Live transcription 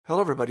Hello,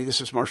 everybody. This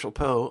is Marshall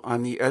Poe.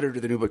 I'm the editor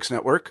of the New Books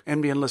Network.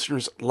 NBN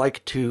listeners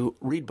like to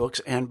read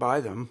books and buy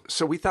them.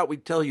 So we thought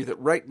we'd tell you that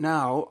right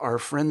now, our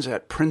friends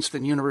at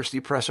Princeton University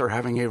Press are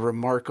having a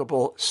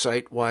remarkable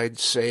site-wide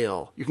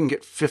sale. You can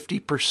get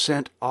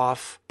 50%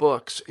 off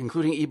books,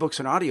 including ebooks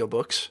and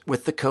audiobooks,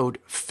 with the code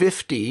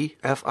 50,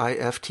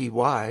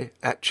 F-I-F-T-Y,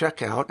 at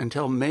checkout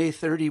until May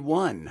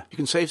 31. You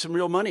can save some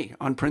real money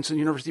on Princeton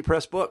University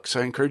Press books.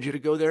 I encourage you to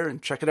go there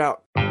and check it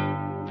out.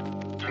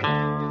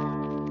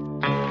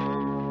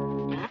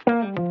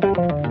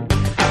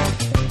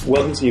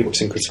 Welcome to New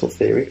Books in Critical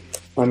Theory.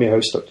 I'm your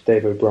host, Dr.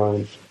 Dave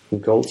O'Brien from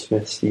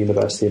Goldsmiths, the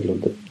University of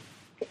London.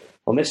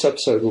 On this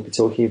episode, we'll be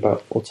talking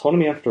about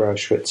Autonomy After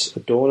Auschwitz,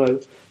 Adorno,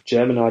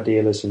 German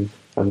Idealism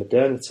and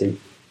Modernity,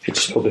 which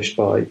is published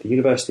by the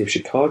University of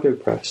Chicago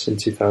Press in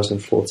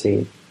 2014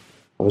 and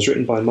was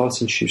written by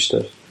Martin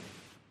Schuster,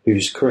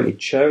 who's currently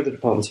chair of the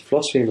Department of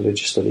Philosophy and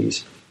Religious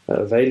Studies at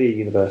Avelia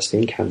University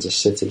in Kansas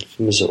City,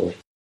 Missouri.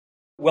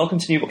 Welcome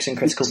to New Books in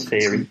Critical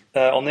Theory.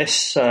 On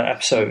this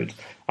episode,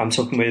 I'm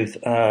talking with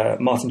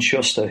Martin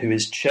Schuster, who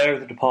is chair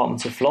of the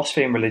Department of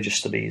Philosophy and Religious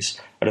Studies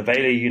at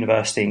Avelia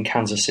University in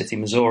Kansas City,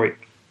 Missouri.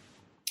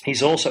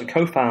 He's also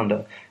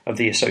co-founder of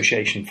the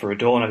Association for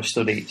Adorno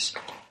Studies.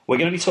 We're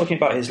going to be talking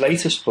about his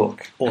latest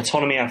book,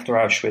 Autonomy After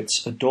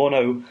Auschwitz,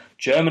 Adorno,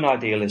 German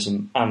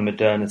Idealism and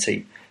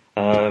Modernity,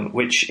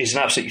 which is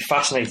an absolutely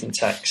fascinating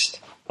text,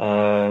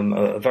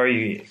 a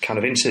very kind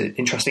of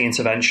interesting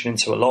intervention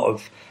into a lot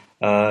of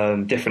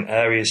different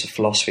areas of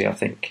philosophy, I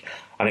think.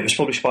 And it was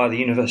published by the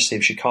University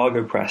of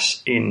Chicago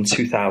Press in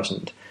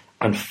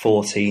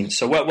 2014.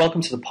 So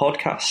welcome to the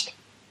podcast.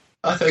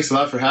 Thanks a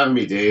lot for having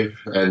me, Dave.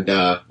 And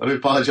let me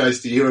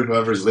apologize to you and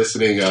whoever's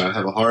listening. I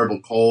have a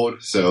horrible cold,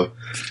 so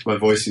my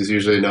voice is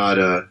usually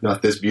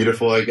not this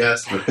beautiful, I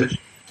guess.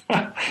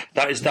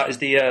 That is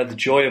the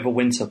joy of a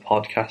winter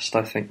podcast,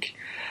 I think.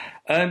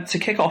 To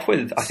kick off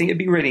with, I think it'd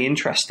be really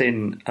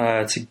interesting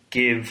to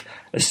give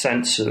a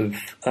sense of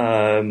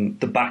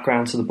the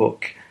background to the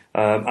book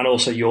and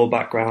also your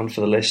background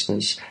for the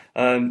listeners.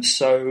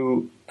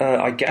 So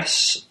I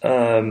guess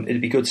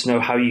it'd be good to know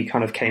how you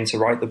kind of came to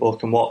write the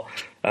book and what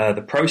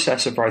the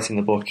process of writing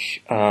the book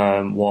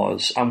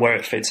was and where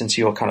it fits into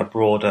your kind of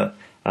broader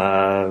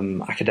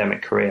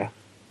academic career.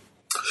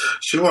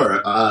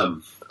 Sure. I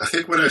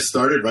think when I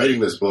started writing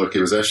this book,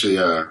 it was actually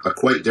a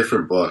quite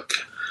different book.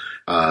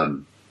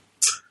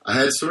 I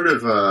had sort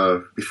of,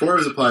 before I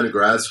was applying to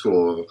grad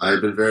school, I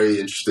had been very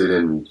interested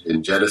in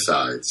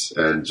genocides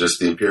and just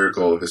the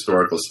empirical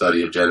historical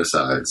study of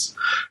genocides.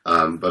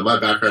 But my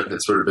background had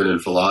sort of been in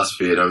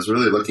philosophy, and I was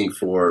really looking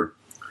for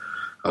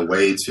a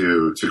way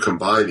to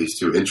combine these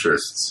two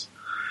interests.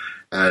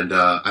 And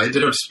I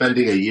ended up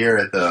spending a year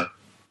at the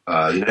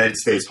United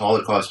States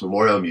Holocaust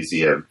Memorial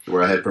Museum,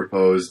 where I had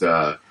proposed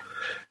to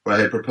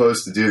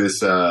do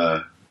this,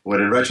 what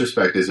in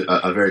retrospect is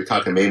a very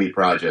cockamamie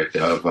project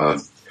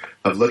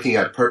of looking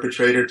at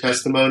perpetrator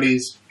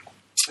testimonies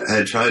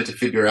and trying to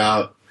figure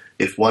out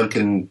if one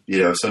can,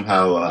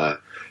 somehow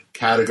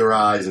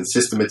categorize and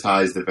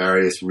systematize the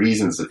various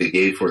reasons that they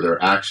gave for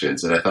their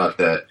actions. And I thought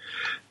that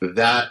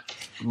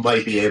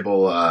might be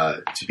able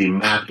to be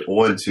mapped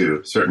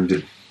onto certain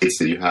debates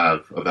that you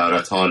have about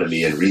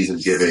autonomy and reason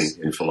giving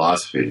in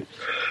philosophy.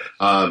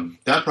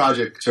 That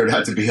project turned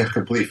out to be a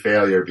complete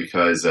failure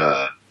because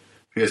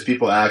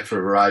people act for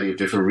a variety of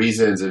different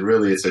reasons, and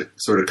really it's a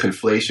sort of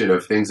conflation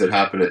of things that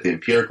happen at the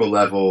empirical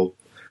level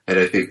and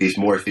I think these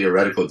more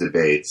theoretical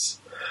debates.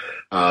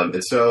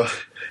 And so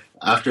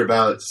after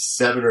about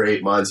 7 or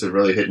 8 months of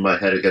really hitting my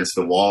head against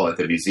the wall at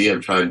the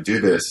museum trying to do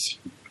this,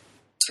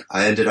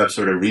 I ended up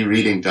sort of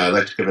rereading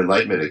Dialectic of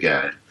Enlightenment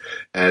again.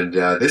 And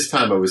this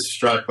time I was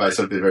struck by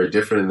something very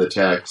different in the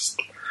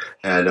text,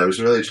 and I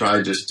was really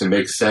trying just to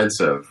make sense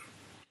of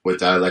what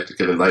Dialectic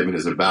of Enlightenment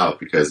is about,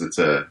 because it's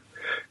a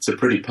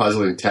pretty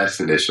puzzling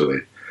text initially.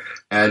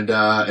 And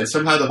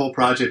somehow the whole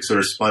project sort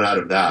of spun out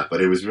of that.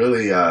 But it was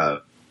really,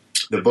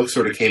 the book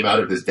sort of came out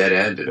of this dead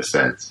end in a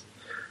sense.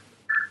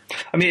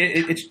 I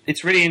mean,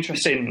 it's really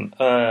interesting,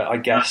 I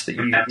guess, that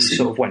you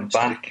sort of went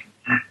back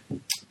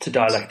to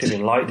Dialectic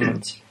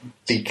Enlightenment,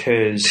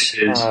 because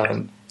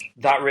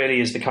that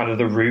really is the kind of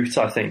the root,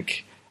 I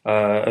think,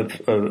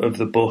 of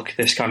the book,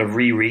 this kind of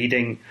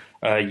rereading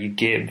you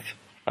give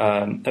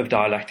of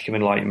Dialectic of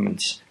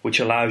Enlightenment, which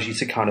allows you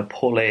to kind of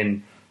pull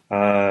in,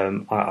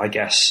 I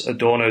guess,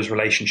 Adorno's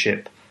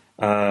relationship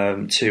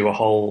to a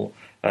whole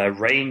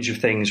range of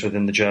things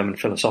within the German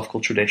philosophical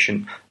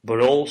tradition,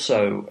 but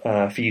also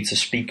for you to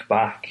speak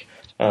back,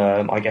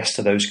 I guess,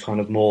 to those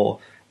kind of more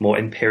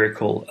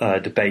empirical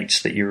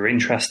debates that you were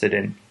interested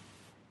in.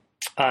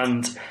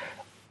 And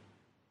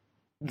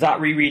that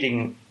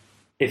rereading,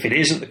 if it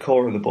is at the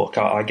core of the book,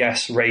 I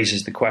guess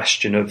raises the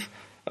question of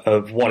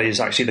what is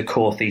actually the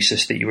core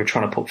thesis that you were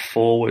trying to put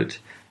forward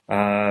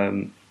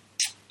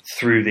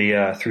through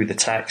the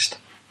text.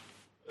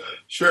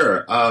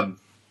 Sure. I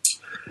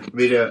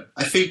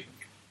think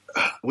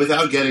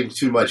without getting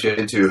too much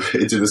into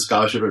the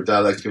scholarship of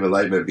Dialectic of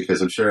Enlightenment,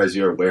 because I'm sure, as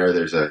you're aware,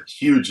 there's a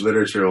huge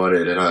literature on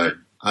it, and I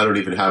don't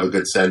even have a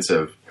good sense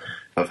of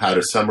how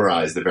to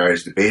summarize the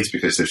various debates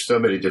because there's so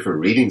many different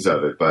readings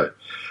of it. But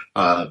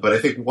I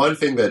think one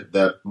thing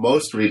that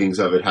most readings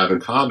of it have in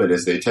common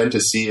is they tend to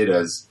see it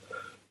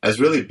as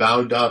really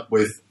bound up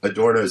with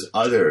Adorno's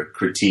other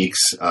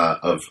critiques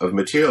of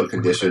material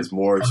conditions,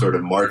 more sort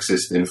of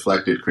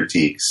Marxist-inflected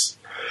critiques.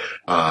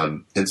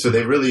 And so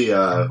they really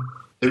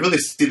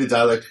see the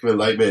dialectic of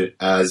enlightenment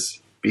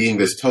as being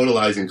this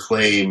totalizing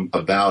claim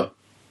about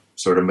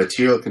sort of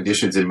material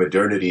conditions in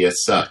modernity as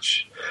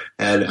such.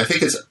 And I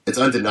think it's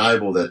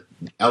undeniable that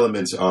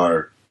elements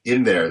are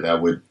in there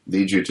that would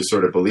lead you to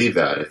sort of believe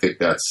that. I think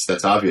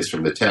that's obvious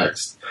from the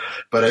text.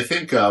 But I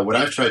think what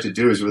I've tried to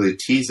do is really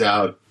tease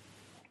out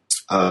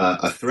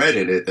a thread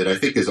in it that I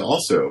think is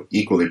also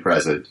equally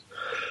present,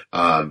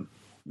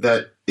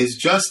 that is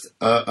just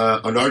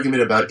an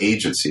argument about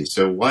agency.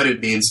 So what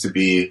it means to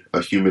be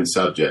a human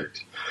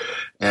subject.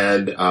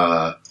 And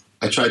I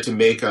tried to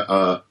make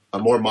a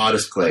more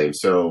modest claim.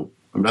 So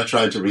I'm not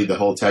trying to read the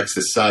whole text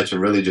as such.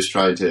 I'm really just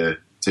trying to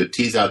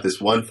tease out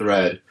this one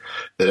thread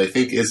that I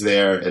think is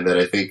there and that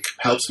I think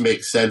helps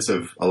make sense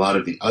of a lot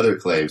of the other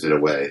claims in a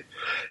way.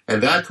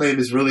 And that claim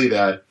is really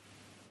that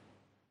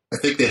I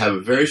think they have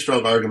a very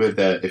strong argument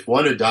that if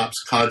one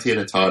adopts Kantian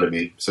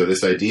autonomy, so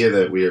this idea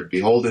that we are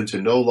beholden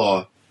to no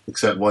law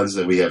except ones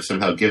that we have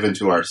somehow given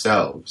to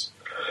ourselves,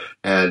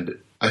 and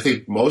I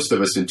think most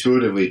of us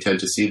intuitively tend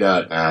to see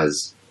that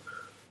as,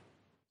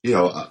 you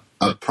know,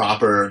 a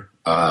proper,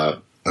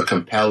 a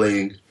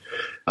compelling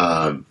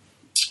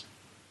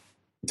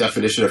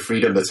definition of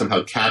freedom that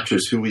somehow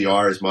captures who we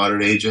are as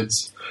modern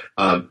agents.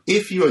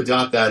 If you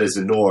adopt that as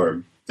a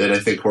norm, then I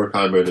think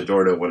Horkheimer and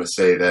Adorno want to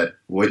say that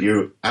what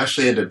you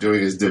actually end up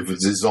doing is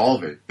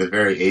dissolving the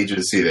very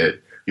agency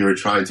that you were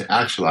trying to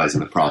actualize in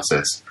the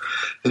process.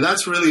 And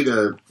that's really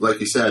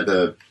like you said,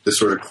 the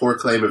sort of core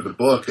claim of the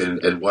book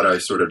and what I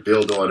sort of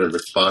build on and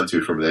respond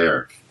to from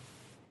there.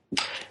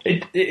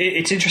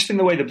 It's interesting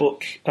the way the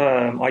book,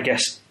 I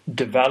guess,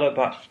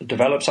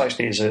 develops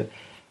actually as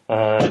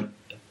an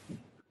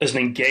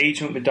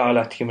engagement with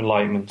dialectic of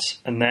enlightenment,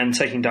 and then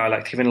taking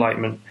dialectic of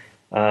enlightenment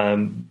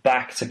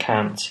back to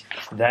Kant,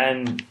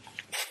 then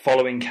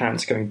following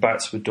Kant, going back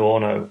to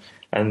Adorno,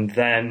 and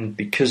then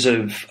because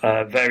of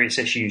various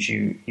issues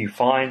you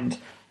find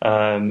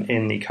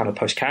in the kind of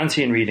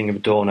post-Kantian reading of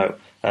Adorno,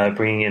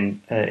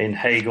 bringing in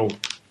Hegel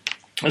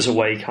as a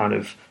way kind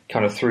of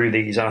through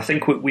these. And I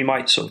think we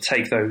might sort of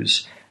take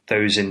those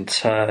in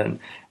turn.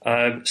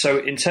 So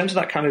in terms of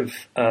that kind of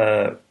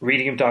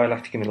reading of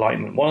dialectic of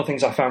enlightenment, one of the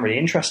things I found really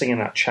interesting in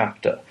that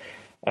chapter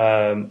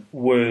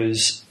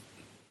was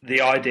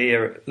the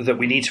idea that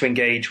we need to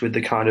engage with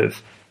the kind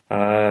of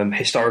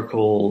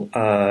historical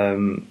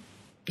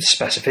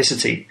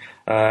specificity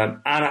and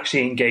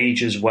actually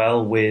engage as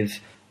well with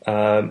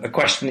a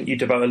question that you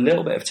devote a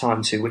little bit of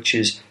time to, which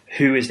is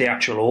who is the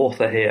actual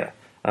author here?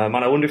 And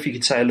I wonder if you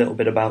could say a little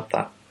bit about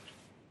that.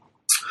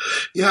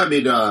 Yeah, I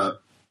mean,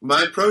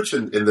 my approach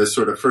in this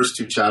sort of first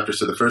two chapters,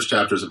 so the first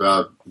chapter is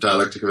about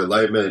dialectic of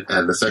enlightenment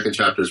and the second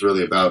chapter is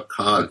really about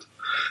Kant,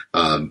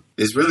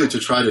 is really to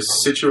try to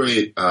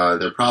situate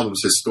their problems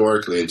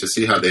historically and to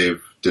see how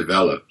they've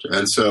developed.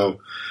 And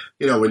so,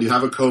 you know, when you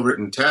have a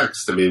co-written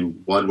text, I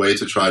mean, one way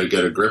to try to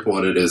get a grip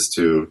on it is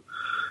to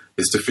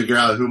figure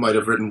out who might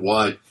have written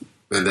what,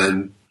 and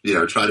then, you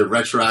know, try to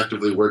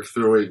retroactively work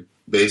through it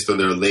based on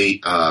their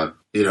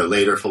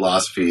later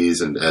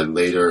philosophies and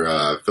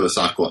later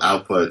philosophical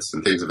outputs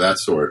and things of that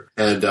sort.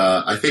 And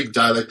I think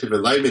dialectic of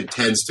enlightenment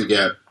tends to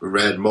get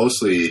read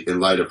mostly in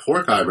light of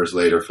Horkheimer's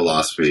later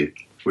philosophy,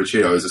 which,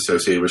 you know, is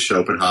associated with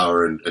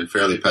Schopenhauer and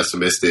fairly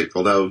pessimistic,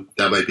 although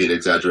that might be an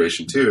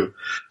exaggeration too.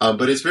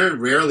 But it's very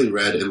rarely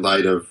read in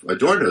light of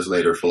Adorno's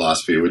later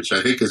philosophy, which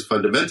I think is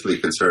fundamentally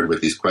concerned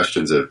with these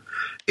questions of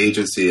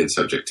agency and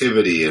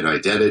subjectivity and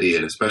identity,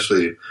 and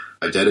especially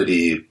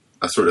identity,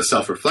 a sort of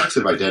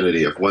self-reflexive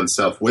identity of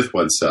oneself with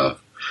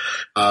oneself.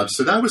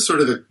 So that was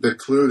sort of the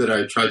clue that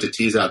I tried to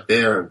tease out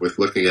there with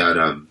looking at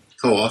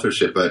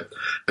co-authorship. But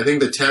I think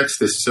the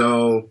text is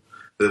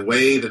the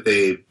way that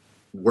they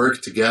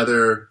work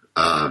together,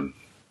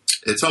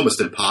 it's almost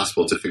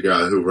impossible to figure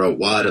out who wrote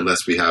what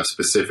unless we have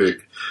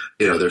specific,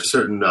 you know, there's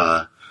certain,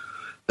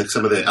 like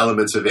some of the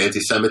elements of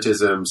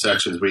anti-Semitism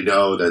sections, we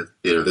know that,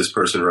 you know, this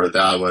person wrote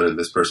that one and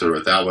this person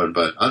wrote that one,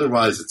 but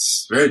otherwise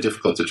it's very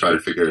difficult to try to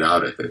figure it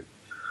out, I think.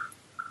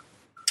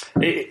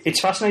 It's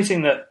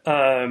fascinating that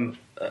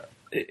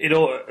it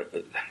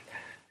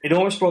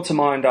almost brought to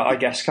mind, I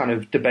guess, kind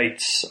of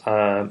debates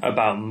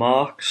about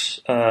Marx,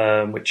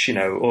 which, you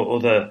know,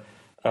 other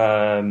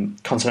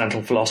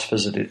continental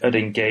philosophers had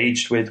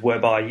engaged with,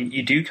 whereby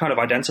you do kind of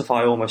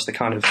identify almost a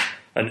kind of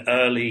an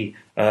early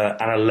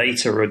and a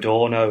later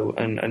Adorno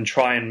and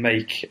try and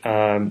make,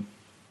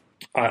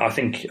 I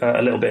think,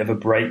 a little bit of a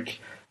break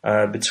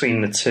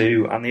between the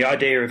two. And the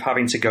idea of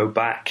having to go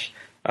back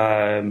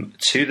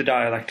to the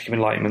dialectic of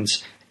enlightenment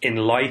in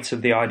light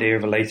of the idea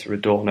of a later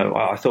Adorno,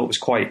 I thought was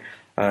quite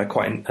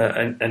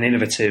an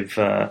innovative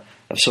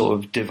sort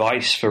of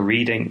device for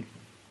reading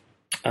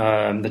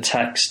the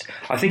text.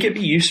 I think it'd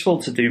be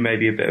useful to do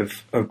maybe a bit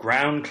of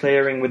ground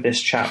clearing with this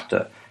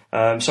chapter,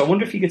 So I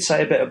wonder if you could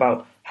say a bit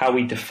about how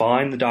we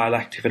define the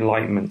dialectic of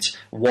enlightenment,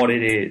 what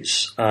it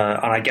is,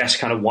 and I guess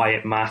kind of why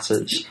it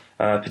matters,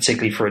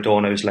 particularly for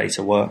Adorno's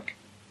later work.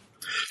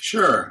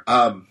 Sure.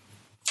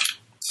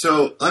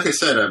 So, like I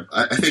said,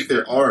 I think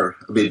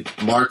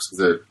Marx is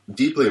a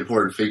deeply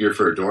important figure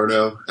for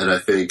Adorno, and I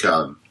think,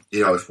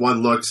 if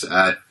one looks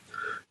at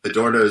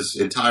Adorno's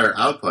entire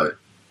output,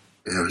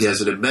 he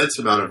has an immense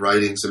amount of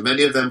writings, and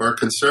many of them are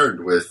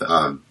concerned with,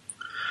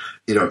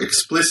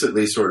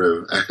 explicitly sort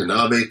of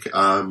economic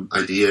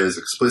ideas,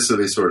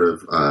 explicitly sort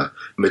of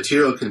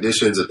material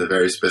conditions at the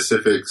very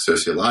specific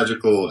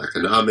sociological,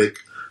 economic,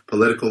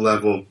 political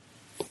level.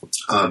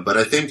 But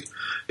I think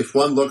if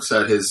one looks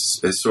at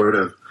his sort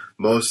of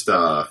most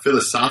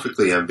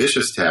philosophically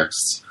ambitious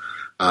texts,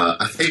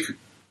 I think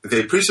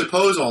they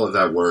presuppose all of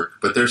that work,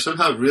 but they're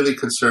somehow really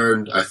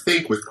concerned, I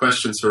think, with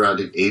questions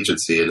surrounding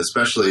agency and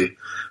especially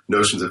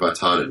notions of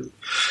autonomy.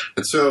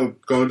 And so,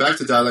 going back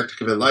to Dialectic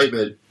of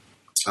Enlightenment,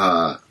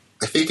 I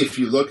think if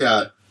you look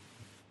at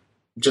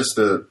just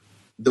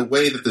the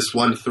way that this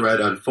one thread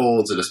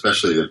unfolds, and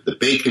especially the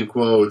Bacon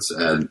quotes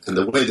and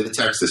the way that the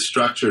text is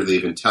structured, they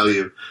even tell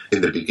you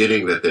in the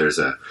beginning that there's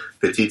a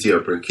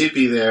petitio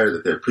principii there,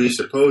 that they're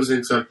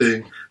presupposing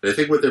something. And I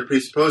think what they're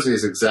presupposing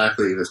is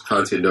exactly this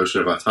Kantian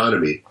notion of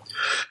autonomy.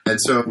 And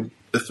so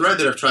the thread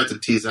that I've tried to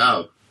tease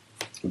out,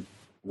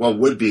 what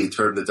would be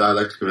termed the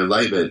Dialectic of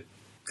Enlightenment,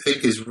 I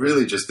think is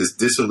really just this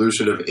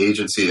dissolution of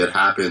agency that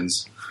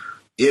happens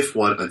if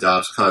one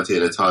adopts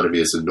Kantian autonomy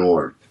as a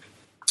norm.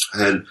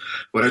 And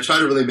what I try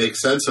to really make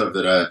sense of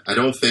that I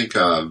don't think,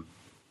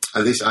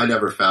 at least I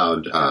never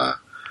found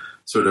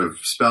sort of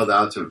spelled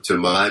out to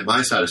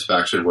my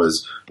satisfaction,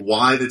 was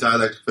why the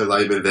Dialectic of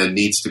Enlightenment then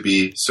needs to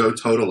be so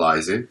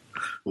totalizing,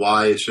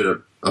 why it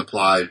should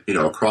apply,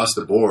 across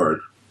the board.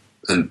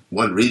 And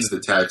one reads the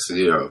text and,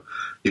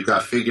 you've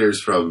got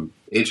figures from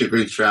ancient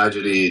Greek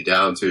tragedy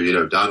down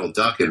to, Donald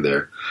Duck in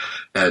there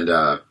and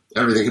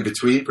everything in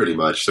between pretty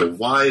much. So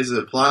why is it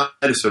applied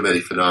to so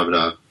many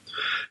phenomena?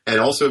 And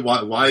also,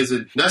 why is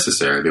it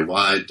necessary? I mean,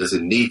 why does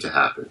it need to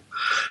happen?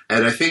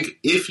 And I think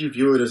if you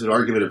view it as an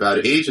argument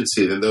about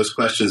agency, then those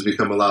questions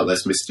become a lot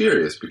less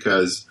mysterious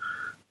because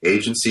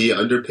agency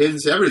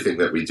underpins everything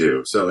that we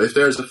do. So if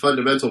there's a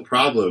fundamental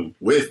problem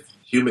with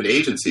human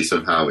agency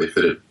somehow, if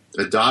it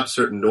adopts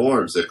certain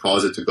norms that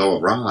cause it to go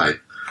awry,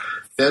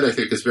 then I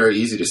think it's very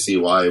easy to see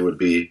why it would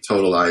be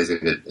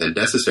totalizing and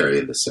necessary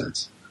in this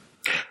sense.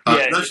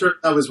 I'm not sure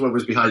if that was what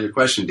was behind your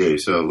question, Dave.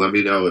 So let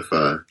me know if.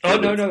 No.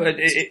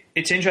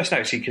 It's interesting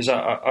actually because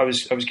I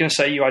was going to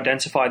say you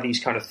identify these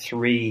kind of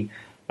three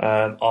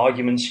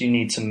arguments you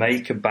need to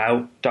make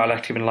about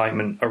dialectic of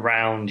enlightenment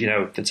around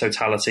the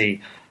totality,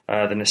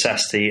 the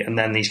necessity, and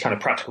then these kind of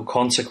practical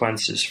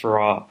consequences for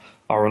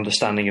our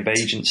understanding of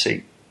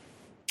agency.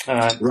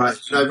 Right.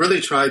 And I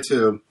really tried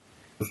to.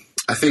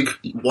 I think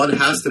one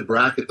has to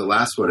bracket the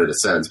last one in a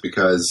sense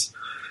because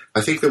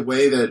I think the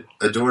way that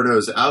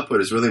Adorno's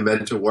output is really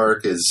meant to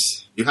work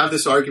is you have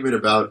this argument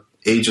about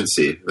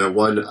agency that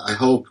one, I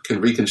hope,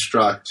 can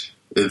reconstruct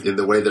in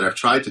the way that I've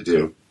tried to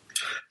do.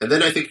 And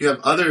then I think you have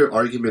other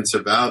arguments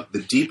about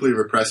the deeply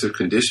repressive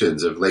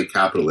conditions of late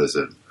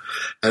capitalism.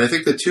 And I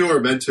think the two are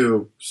meant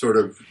to sort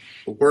of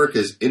work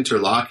as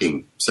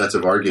interlocking sets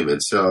of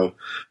arguments. So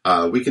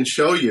we can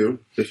show you,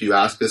 if you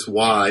ask us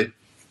why,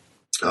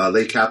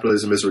 late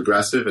capitalism is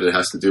regressive, and it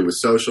has to do with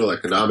social,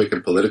 economic,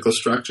 and political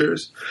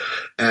structures.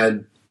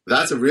 And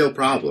that's a real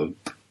problem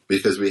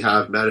because we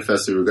have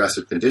manifestly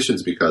regressive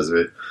conditions because of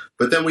it.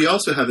 But then we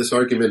also have this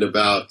argument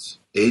about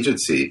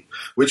agency,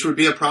 which would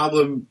be a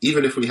problem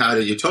even if we had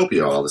a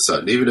utopia all of a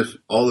sudden. Even if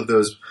all of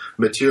those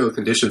material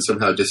conditions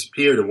somehow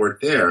disappeared and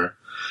weren't there,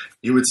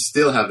 you would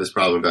still have this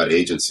problem about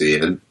agency.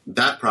 And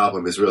that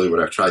problem is really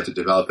what I've tried to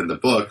develop in the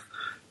book,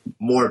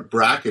 more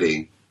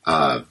bracketing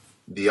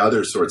the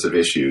other sorts of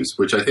issues,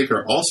 which I think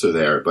are also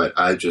there, but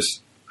I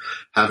just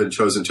haven't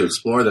chosen to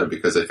explore them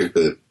because I think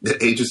the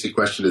agency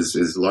question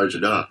is large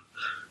enough.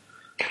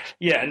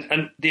 Yeah,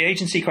 and the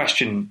agency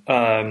question,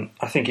 I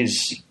think,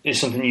 is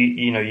something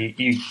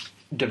you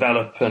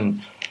develop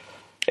and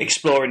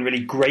explore in really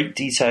great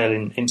detail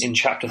in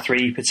chapter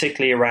 3,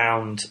 particularly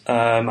around,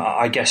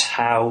 I guess,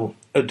 how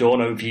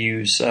Adorno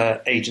views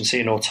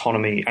agency and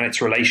autonomy and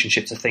its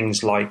relationship to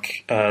things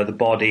like the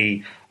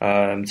body,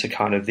 to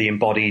kind of the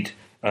embodied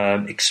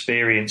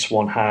experience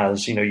one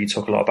has. You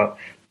talk a lot about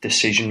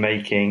decision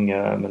making,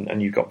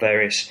 and you've got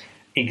various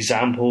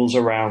examples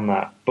around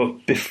that.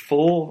 But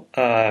before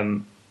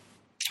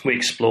we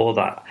explore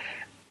that,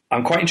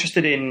 I'm quite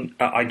interested in,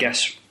 I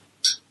guess,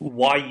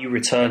 why you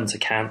return to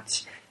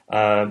Kant,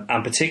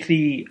 and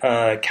particularly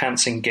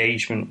Kant's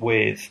engagement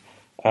with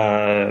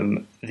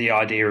the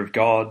idea of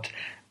God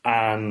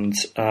and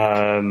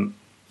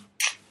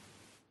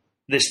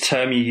this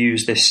term you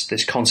use,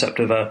 this concept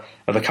of a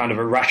kind of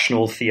a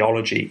rational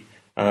theology,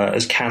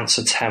 as Kant's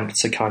attempt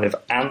to kind of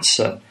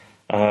answer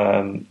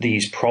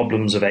these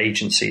problems of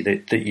agency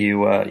that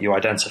you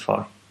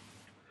identify.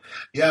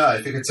 Yeah,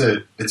 I think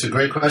it's a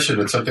great question.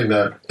 It's something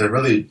that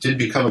really did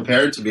become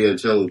apparent to me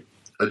until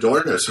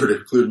Adorno sort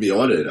of clued me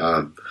on it.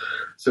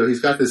 So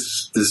he's got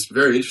this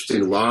very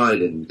interesting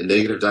line in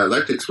Negative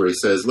Dialectics where he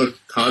says, look,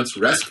 Kant's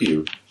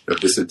rescue of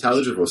this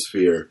intelligible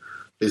sphere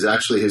is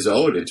actually his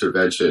own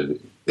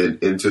intervention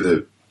into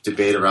the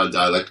debate around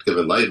dialectic of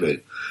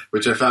enlightenment,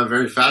 which I found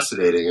very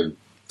fascinating. And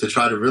to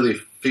try to really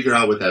figure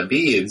out what that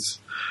means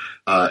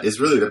is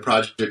really the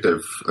project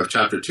of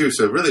Chapter 2.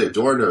 So really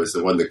Adorno is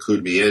the one that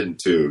clued me in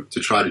to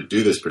try to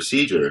do this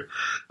procedure.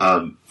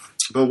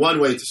 But one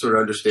way to sort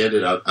of understand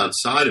it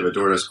outside of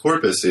Adorno's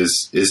corpus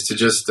is to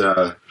just,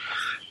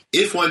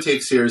 if one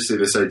takes seriously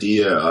this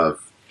idea of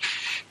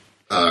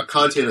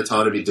Kantian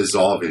autonomy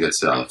dissolving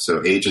itself,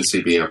 so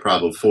agency being a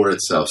problem for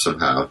itself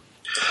somehow,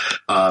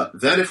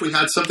 then if we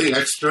had something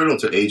external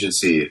to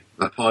agency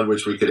upon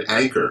which we could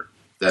anchor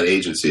that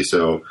agency,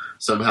 so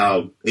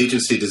somehow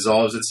agency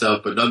dissolves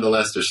itself, but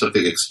nonetheless there's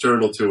something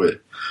external to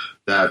it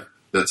that,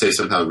 let's say,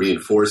 somehow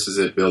reinforces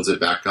it, builds it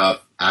back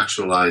up,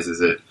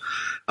 actualizes it.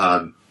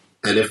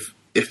 And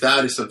if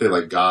that is something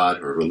like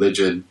God or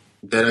religion,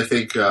 then I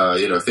think,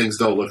 things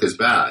don't look as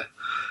bad.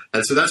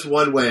 And so that's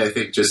one way, I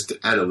think, just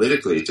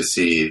analytically to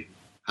see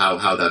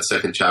how that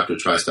second chapter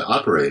tries to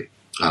operate.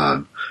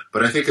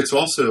 But I think it's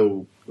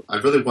also, I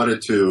really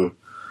wanted to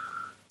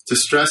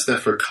stress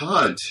that for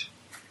Kant,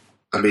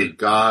 I mean,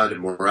 God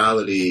and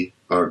morality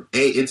are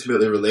A,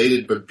 intimately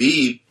related, but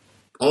B,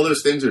 all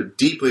those things are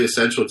deeply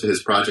essential to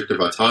his project of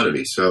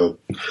autonomy. So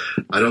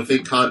I don't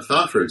think Kant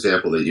thought, for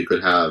example, that you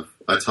could have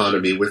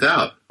autonomy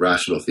without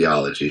rational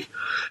theology.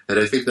 And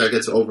I think that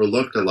gets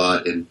overlooked a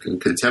lot in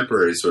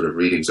contemporary sort of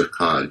readings of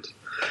Kant.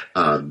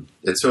 And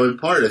so in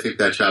part, I think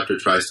that chapter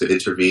tries to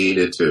intervene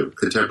into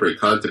contemporary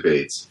Kant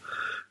debates.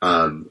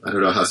 I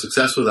don't know how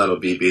successful that'll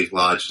be being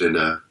lodged in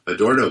a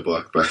Adorno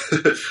book, but...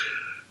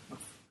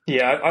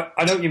 Yeah,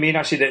 I know what you mean.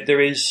 Actually, that there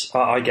is,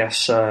 I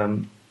guess, I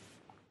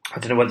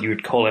don't know whether you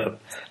would call it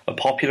a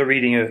popular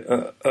reading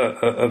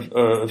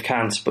of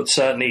Kant, but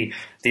certainly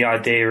the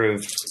idea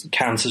of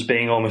Kant as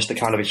being almost a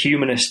kind of a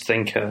humanist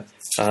thinker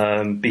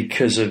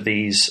because of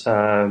these,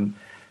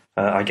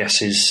 I guess,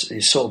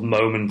 his sort of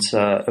moment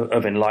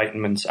of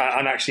enlightenment.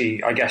 And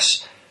actually, I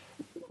guess,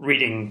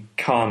 reading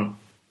Kant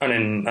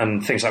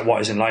and things like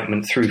What is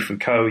Enlightenment through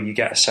Foucault, you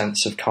get a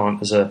sense of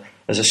Kant as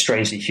a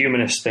strangely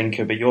humanist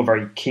thinker, but you're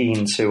very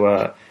keen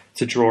to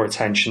draw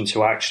attention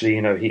to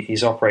actually,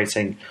 he's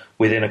operating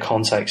within a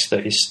context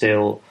that is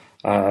still,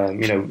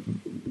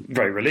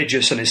 very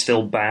religious and is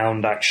still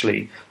bound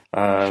actually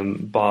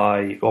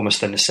by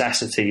almost the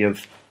necessity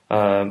of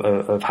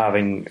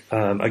having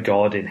a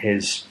God in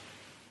his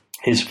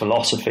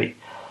philosophy.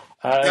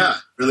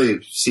 Really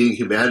seeing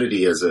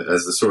humanity as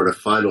the sort of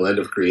final end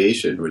of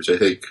creation, which I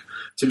think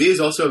to me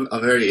is also a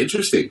very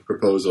interesting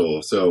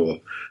proposal. So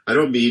I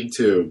don't mean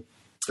to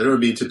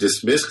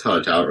dismiss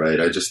Kant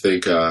outright. I just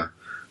think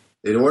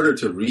in order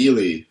to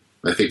really,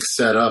 I think,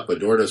 set up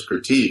Adorno's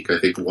critique, I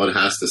think one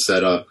has to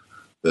set up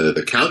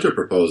the counter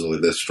proposal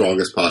in the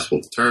strongest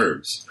possible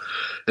terms.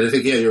 And I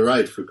think, yeah, you're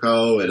right,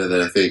 Foucault, and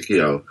then I think,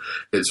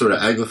 in sort of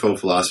Anglophone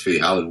philosophy,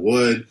 Alan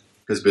Wood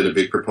has been a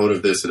big proponent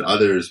of this and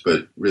others,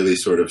 but really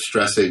sort of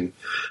stressing,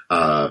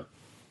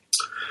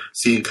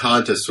 seeing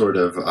Kant as sort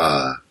of,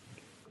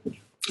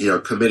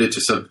 committed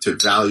to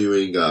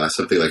valuing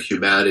something like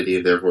humanity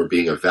and therefore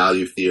being a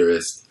value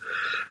theorist.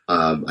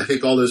 I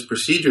think all those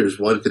procedures,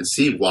 one can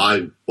see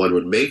why one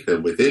would make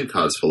them within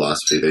Kant's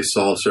philosophy. They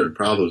solve certain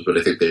problems, but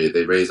I think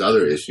they raise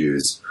other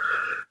issues.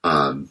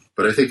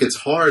 But I think it's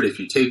hard if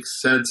you take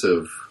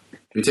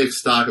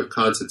stock of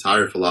Kant's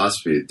entire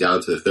philosophy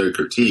down to the third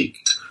critique.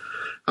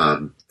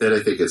 Then I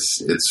think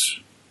it's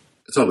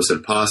almost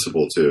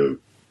impossible to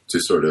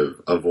sort of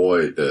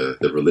avoid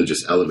the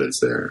religious elements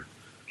there.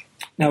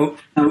 Now,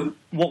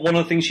 one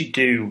of the things you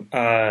do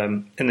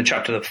in the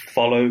chapter that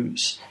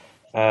follows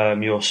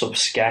your sort of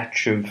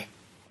sketch of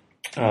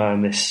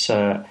this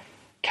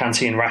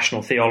Kantian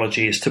rational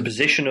theology is to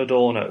position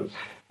Adorno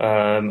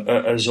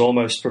as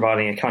almost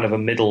providing a kind of a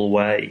middle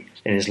way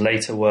in his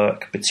later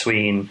work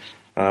between,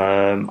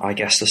 I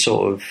guess, the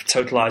sort of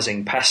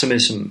totalizing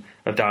pessimism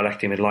of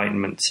dialectic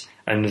enlightenment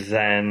and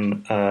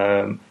then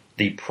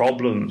the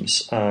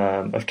problems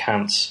of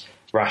Kant's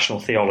rational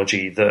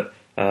theology that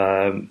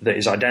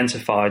is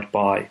identified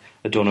by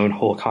Adorno and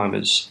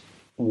Horkheimer's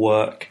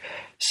work.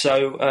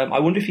 So I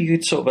wonder if you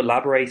could sort of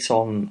elaborate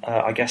on,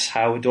 I guess,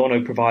 how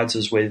Adorno provides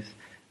us with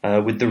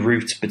the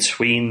route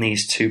between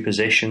these two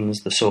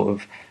positions, the sort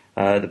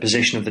of the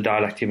position of the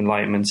dialectic of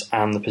enlightenment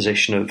and the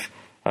position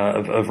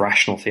of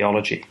rational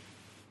theology.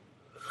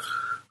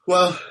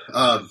 Well,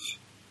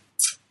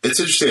 it's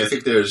interesting. I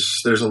think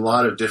there's a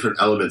lot of different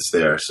elements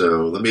there. So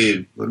let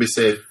me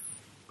say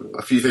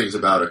a few things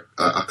about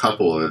a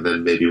couple, and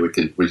then maybe we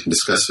can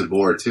discuss some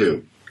more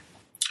too.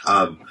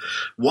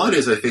 One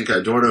is, I think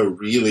Adorno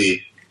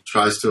really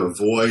tries to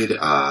avoid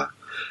a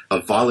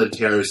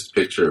voluntarist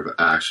picture of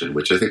action,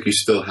 which I think you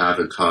still have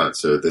in Kant.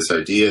 So this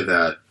idea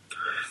that,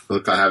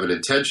 look, I have an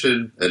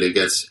intention and it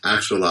gets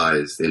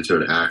actualized into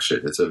an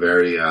action. It's a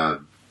very,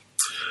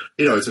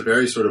 it's a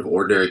very sort of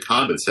ordinary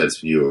common sense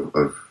view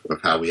of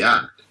how we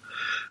act.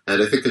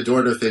 And I think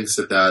Adorno thinks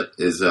that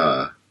is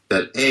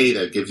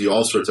that gives you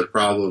all sorts of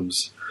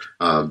problems,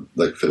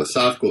 like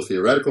philosophical,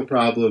 theoretical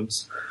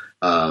problems,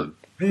 but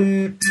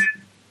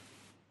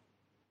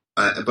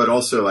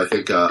also I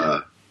think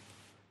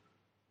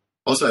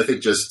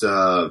just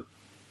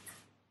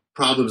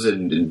problems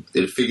in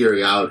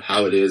figuring out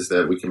how it is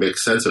that we can make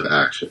sense of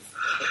action.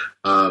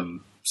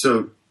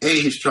 So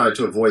he's trying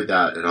to avoid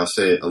that, and I'll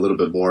say a little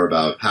bit more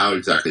about how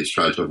exactly he's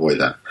trying to avoid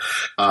that.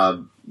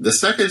 The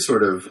second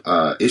sort of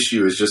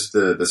issue is just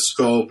the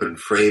scope and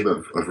frame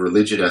of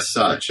religion as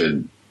such.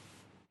 And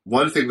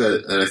one thing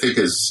that I think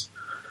is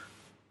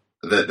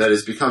that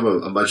has become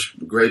a much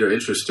greater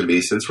interest to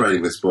me since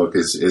writing this book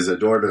is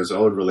Adorno's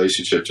own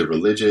relationship to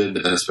religion,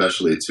 and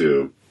especially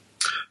to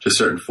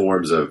certain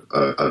forms of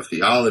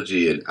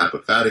theology and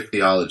apophatic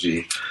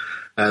theology.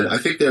 And I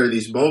think there are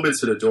these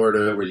moments in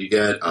Adorno where you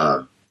get,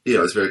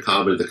 it's very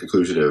common at the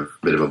conclusion of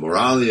Minima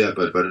Moralia,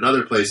 but in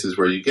other places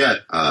where you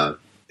get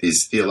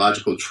these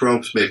theological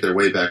tropes make their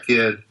way back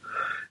in.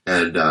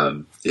 And,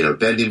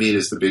 Benjamin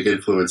is the big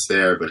influence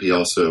there, but he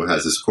also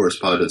has this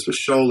correspondence with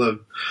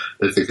Scholem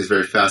that I think is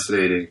very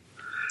fascinating.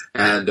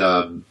 And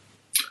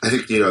I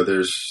think,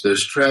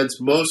 there's trends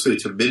mostly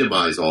to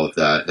minimize all of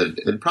that.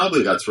 And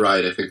probably that's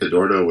right. I think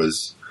Adorno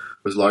was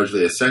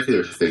largely a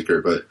secular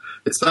thinker, but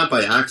it's not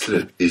by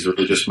accident these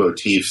religious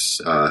motifs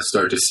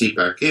start to seep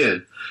back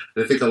in.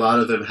 And I think a lot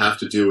of them have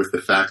to do with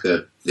the fact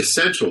that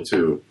essential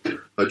to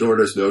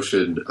Adorno's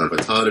notion of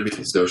autonomy,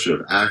 his notion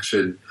of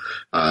action,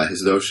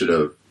 his notion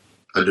of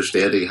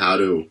understanding how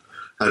to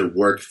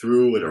work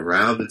through and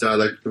around the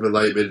dialectic of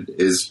enlightenment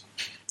is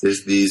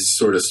these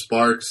sort of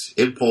sparks,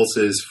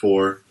 impulses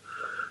for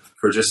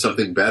just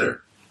something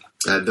better.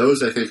 And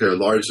those, I think, are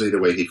largely the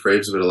way he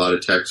frames them in a lot of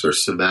texts, are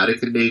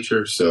somatic in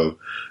nature. So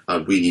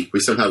we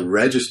somehow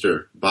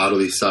register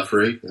bodily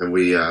suffering, and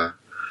we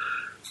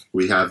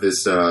have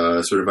this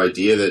sort of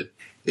idea that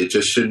it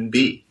just shouldn't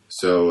be.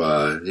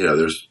 So,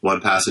 there's one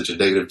passage in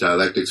Negative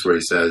Dialectics where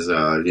he says,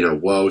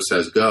 woe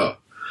says go.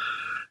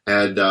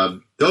 And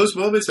those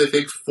moments, I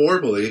think,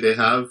 formally, they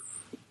have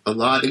a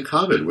lot in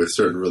common with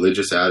certain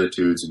religious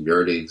attitudes and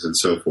yearnings and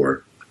so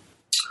forth.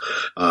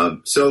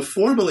 So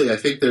formally, I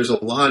think there's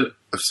a lot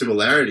of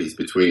similarities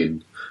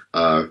between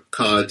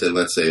Kant and,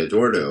 let's say,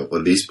 Adorno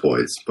on these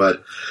points.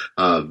 But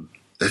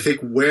I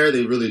think where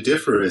they really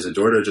differ is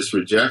Adorno just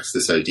rejects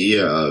this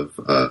idea of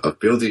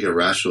building a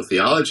rational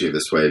theology in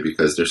this way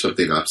because there's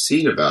something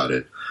obscene about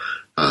it.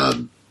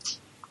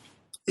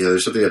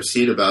 There's something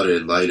obscene about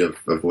it in light of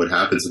what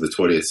happens in the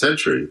 20th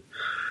century.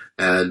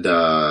 And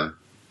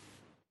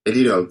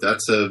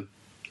that's a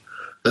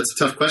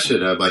tough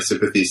question. My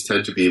sympathies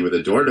tend to be with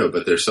Adorno,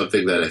 but there's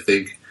something that I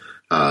think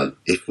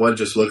if one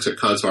just looks at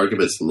Kant's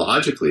arguments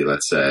logically,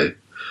 let's say,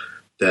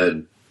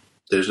 then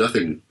there's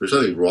nothing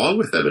wrong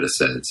with them in a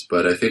sense.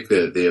 But I think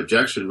that the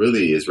objection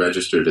really is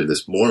registered in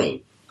this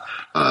moral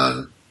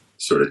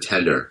sort of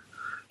tenor.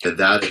 And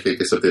that, I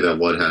think, is something that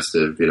one has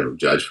to,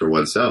 judge for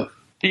oneself.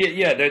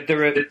 Yeah,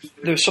 there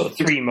are sort of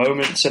three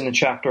moments in the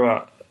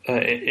chapter,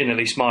 in at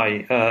least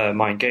my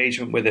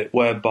engagement with it,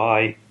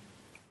 whereby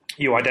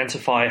you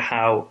identify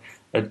how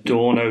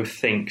Adorno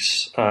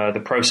thinks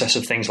the process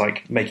of things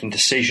like making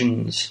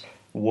decisions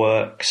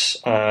works,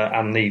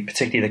 and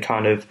particularly the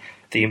kind of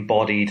the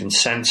embodied and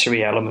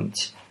sensory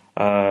element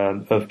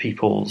of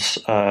people's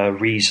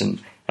reason.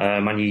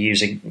 And you're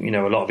using,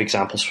 a lot of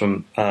examples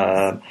from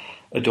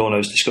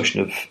Adorno's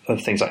discussion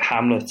of things like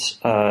Hamlet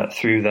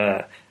through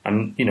there.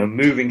 And,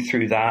 moving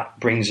through that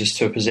brings us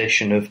to a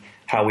position of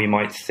how we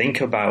might think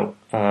about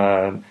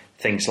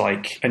things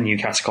like a new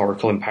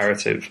categorical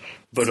imperative.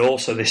 But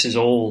also this is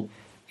all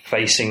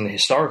facing the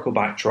historical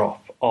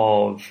backdrop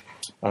of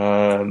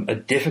a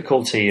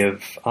difficulty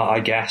of, I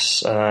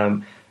guess,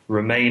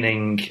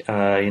 remaining,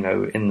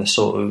 in the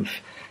sort of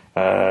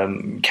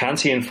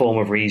Kantian form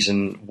of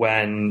reason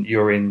when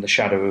you're in the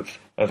shadow of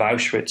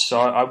Auschwitz. So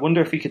I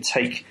wonder if we could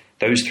take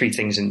those three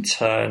things in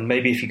turn.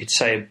 Maybe if you could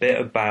say a bit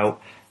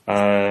about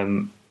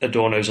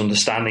Adorno's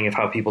understanding of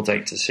how people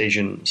take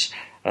decisions,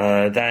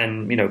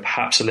 then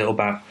perhaps a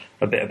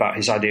bit about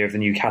his idea of the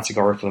new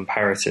categorical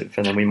imperative,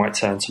 and then we might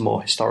turn to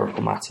more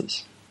historical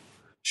matters.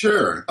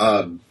 Sure.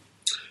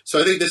 So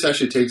I think this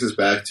actually takes us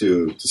back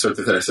to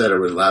something that I said I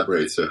would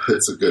elaborate, so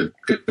it's a good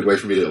way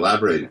for me to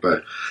elaborate.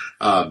 But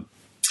I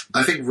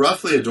think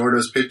roughly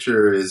Adorno's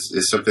picture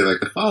is something like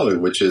the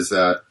following, which is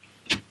that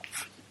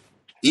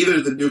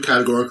either the new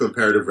categorical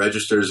imperative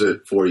registers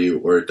it for you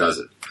or it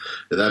doesn't.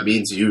 And that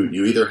means you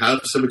either have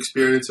some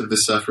experience of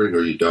this suffering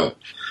or you don't.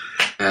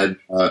 And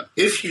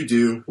if you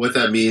do, what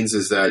that means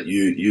is that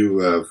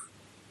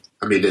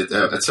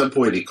at some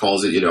point he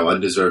calls it,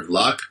 undeserved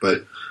luck,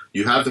 but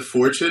you have the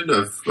fortune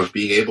of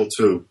being able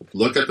to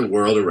look at the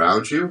world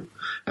around you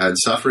and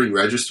suffering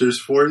registers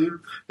for you.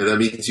 And that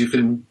means you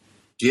can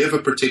give a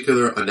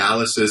particular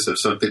analysis of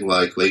something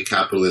like late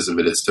capitalism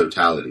in its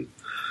totality.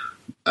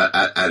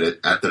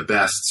 At the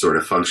best sort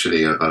of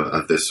functioning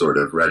of this sort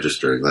of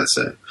registering, let's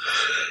say.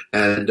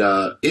 And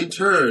in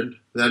turn,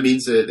 that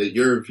means that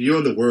your view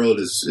of the world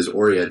is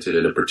oriented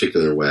in a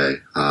particular way.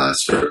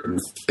 Certain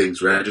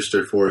things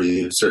register for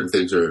you. Certain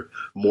things are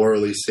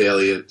morally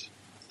salient.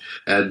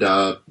 And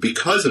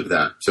because of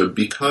that, so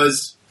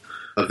because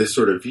of this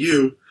sort of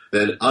view,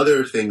 then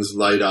other things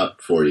light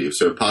up for you.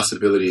 So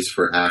possibilities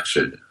for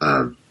action.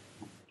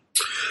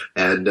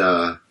 And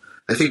I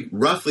think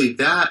roughly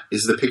that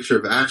is the picture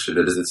of action.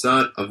 It is, it's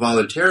not a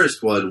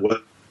voluntarist one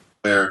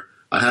where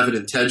I have an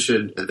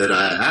intention and then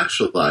I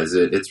actualize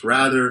it. It's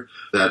rather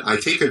that I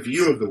take a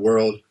view of the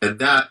world and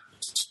that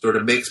sort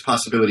of makes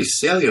possibilities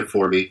salient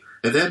for me.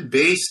 And then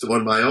based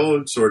on my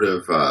own sort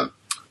of,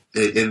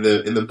 in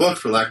the book,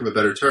 for lack of a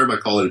better term, I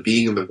call it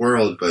being in the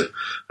world, but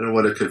I don't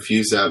want to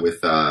confuse that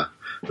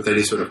with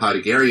any sort of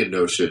Heideggerian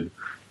notion.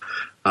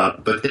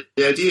 But the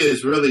idea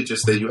is really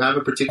just that you have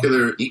a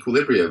particular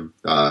equilibrium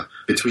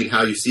between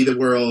how you see the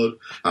world,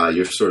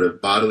 your sort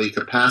of bodily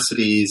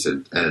capacities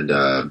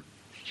and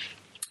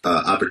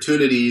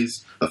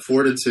opportunities,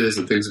 affordances,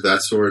 and things of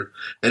that sort.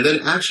 And then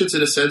actions,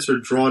 in a sense, are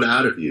drawn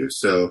out of you.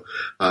 So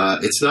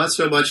it's not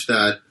so much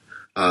that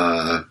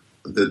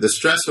the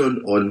stress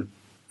on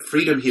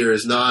freedom here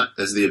is not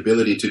as the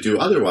ability to do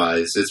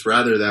otherwise. It's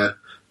rather that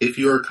if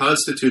you are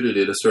constituted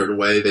in a certain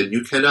way, then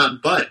you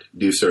cannot but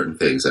do certain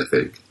things, I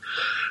think.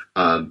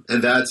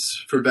 And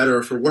that's for better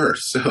or for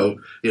worse.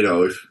 So, you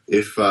know,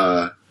 if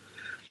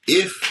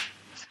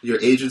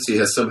your agency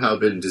has somehow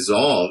been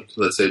dissolved,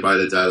 let's say by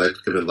the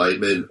dialectic of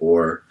enlightenment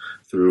or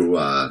through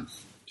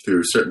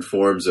certain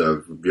forms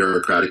of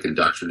bureaucratic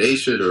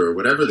indoctrination or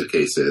whatever the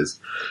case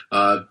is,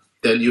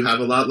 then you have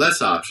a lot less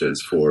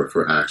options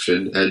for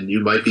action, and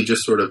you might be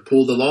just sort of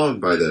pulled along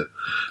by the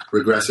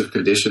regressive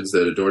conditions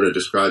that Adorno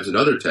describes in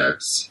other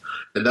texts.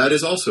 And that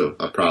is also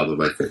a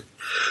problem, I think.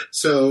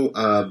 So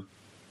I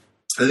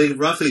think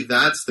roughly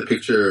that's the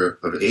picture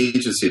of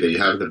agency that you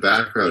have in the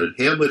background. And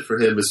Hamlet, for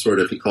him, is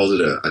sort of, he calls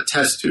it a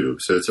test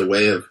tube. So it's a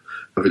way of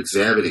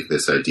examining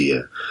this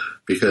idea.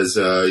 Because,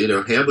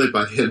 Hamlet,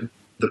 by the end of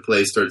the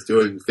play, starts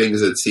doing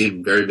things that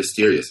seem very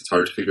mysterious. It's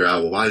hard to figure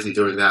out, well, why is he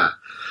doing that?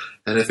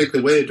 And I think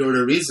the way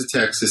Adorno reads the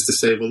text is to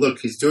say, well, look,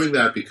 he's doing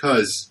that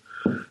because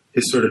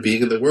his sort of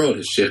being in the world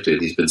has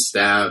shifted. He's been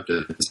stabbed,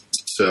 and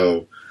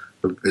so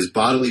his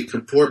bodily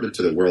comportment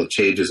to the world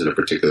changes in a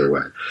particular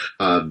way.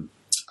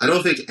 I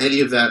don't think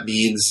any of that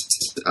means,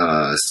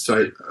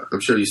 so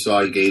I'm sure you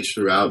saw engaged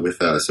throughout with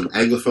some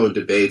Anglophone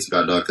debates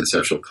about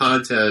non-conceptual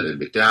content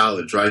and McDowell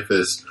and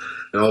Dreyfus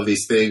and all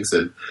these things.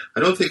 And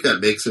I don't think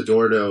that makes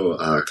Adorno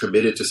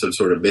committed to some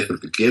sort of myth of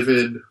the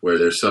given where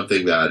there's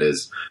something that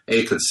is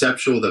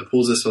conceptual that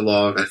pulls us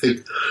along. I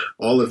think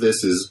all of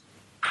this is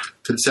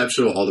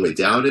conceptual all the way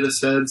down in a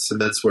sense, and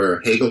that's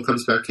where Hegel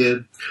comes back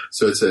in.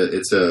 So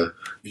it's a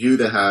view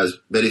that has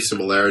many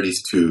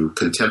similarities to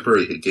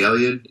contemporary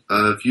Hegelian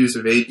views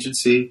of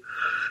agency,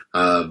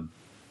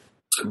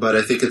 but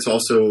I think it's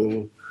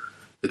also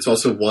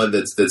one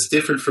that's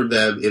different from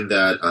them in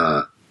that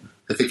I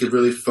think it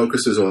really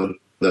focuses on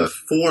the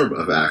form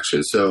of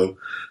action. So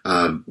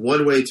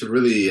one way to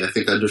really, I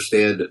think,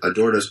 understand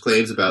Adorno's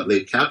claims about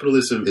late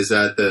capitalism is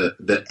that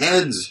the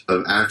ends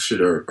of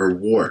action are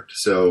warped.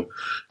 So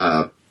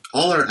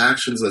all our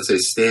actions, let's say,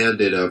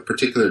 stand in a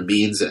particular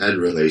means-end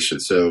relation.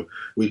 So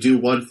we do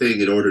one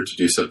thing in order to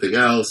do something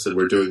else, and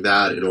we're doing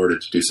that in order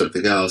to do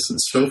something else, and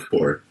so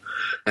forth.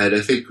 And I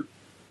think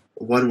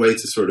one way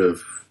to sort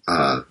of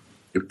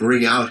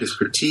bring out his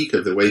critique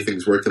of the way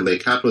things work in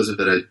late capitalism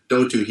that I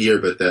don't do here,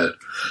 but that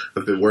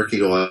I've been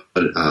working on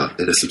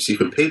in a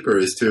subsequent paper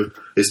is to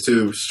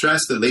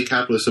stress that late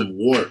capitalism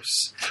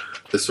warps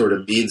the sort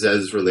of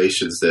means-ends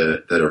relations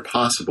that are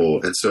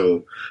possible, and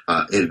so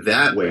in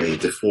that way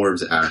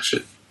deforms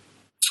action.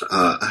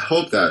 I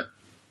hope that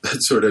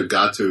sort of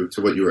got to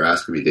what you were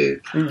asking me,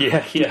 Dave.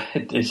 Yeah,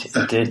 it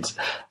did.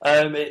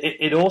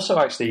 It also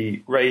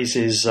actually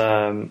raises.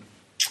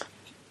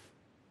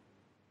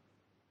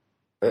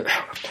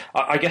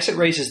 I guess it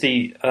raises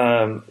the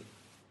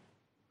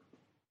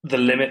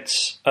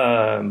limits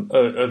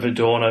of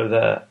Adorno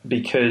there,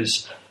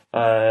 because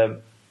I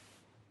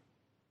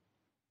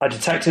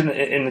detect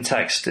in the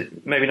text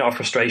maybe not a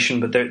frustration,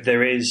 but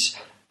there is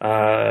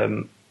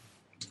an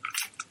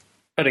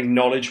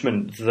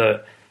acknowledgement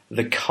that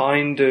the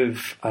kind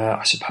of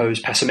I suppose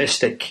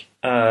pessimistic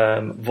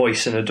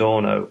voice in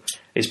Adorno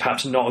is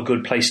perhaps not a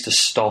good place to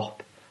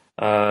stop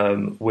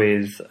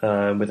with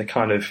a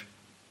kind of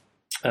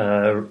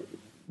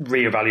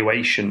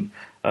reevaluation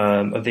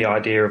of the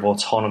idea of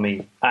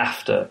autonomy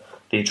after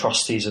the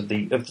atrocities of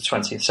the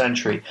 20th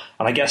century.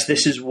 And I guess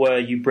this is where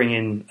you bring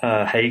in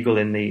Hegel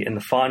in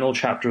the final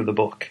chapter of the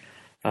book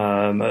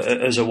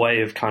as a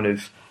way of kind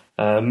of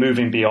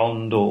moving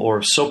beyond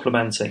or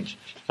supplementing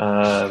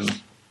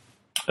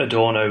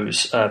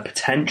Adorno's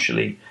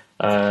potentially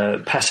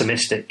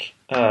pessimistic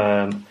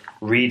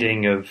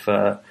reading of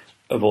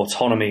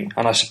autonomy.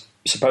 And I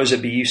suppose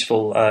it'd be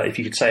useful if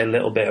you could say a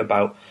little bit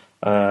about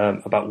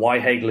why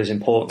Hegel is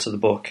important to the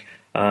book,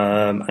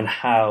 and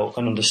how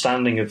an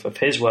understanding of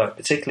his work,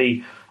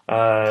 particularly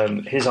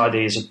his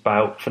ideas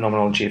about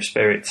phenomenology of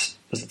spirits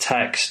as a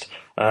text,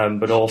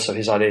 but also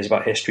his ideas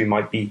about history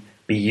might be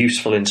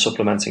useful in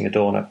supplementing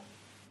Adorno.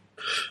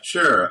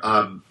 Sure.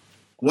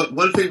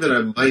 One thing that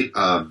I might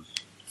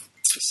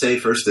say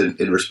first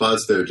in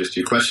response to just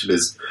your question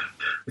is,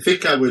 I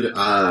think I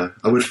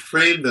would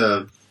frame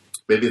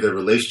maybe the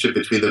relationship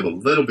between them a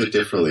little bit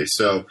differently.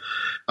 So,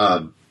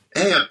 I'm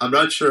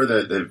not sure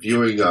that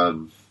viewing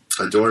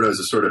Adorno as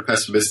a sort of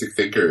pessimistic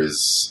thinker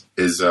is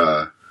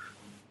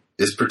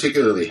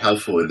particularly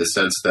helpful in the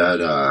sense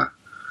that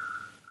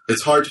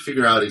it's hard to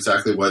figure out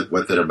exactly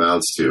what that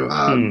amounts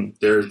to.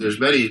 There's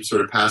many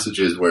sort of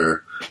passages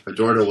where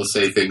Adorno will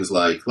say things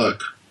like,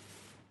 "Look,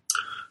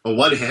 on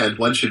one hand,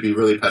 one should be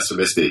really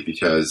pessimistic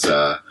because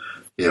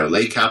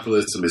late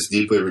capitalism is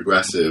deeply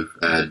regressive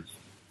and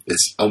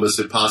it's almost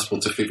impossible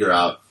to figure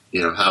out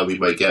how we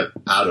might get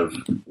out of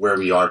where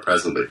we are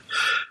presently.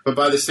 But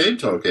by the same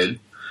token,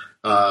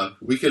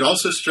 we can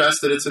also stress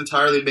that it's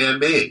entirely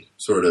man-made,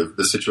 sort of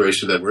the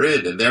situation that we're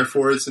in, and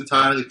therefore it's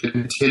entirely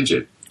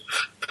contingent."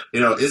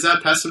 Is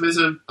that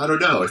pessimism? I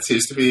don't know. It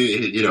seems to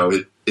be,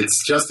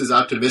 it's just as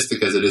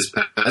optimistic as it is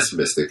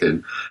pessimistic.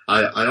 And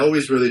I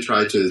always really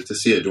try to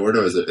see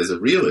Adorno as a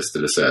realist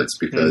in a sense,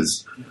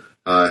 because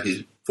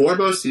he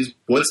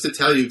wants to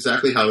tell you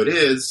exactly how it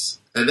is,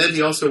 and then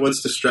he also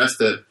wants to stress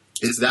that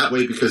it's that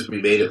way because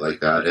we made it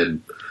like that,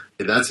 and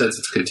in that sense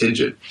it's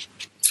contingent.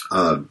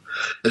 And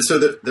so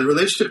the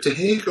relationship to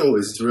Hegel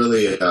is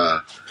really,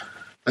 I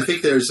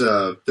think there's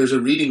a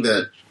reading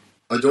that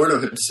Adorno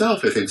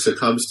himself, I think,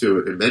 succumbs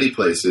to in many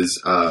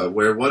places,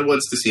 where one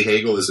wants to see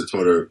Hegel as a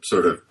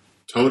sort of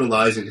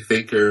totalizing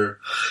thinker,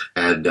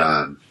 and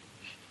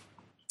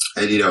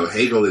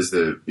Hegel is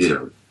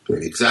the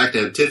exact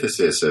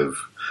antithesis of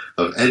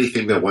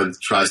anything that one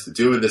tries to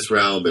do in this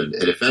realm, and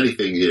if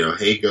anything,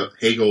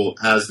 Hegel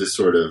as this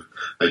sort of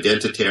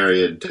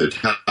identitarian,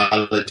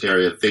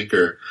 totalitarian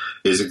thinker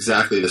is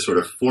exactly the sort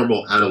of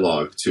formal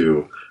analog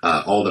to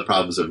all the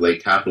problems of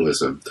late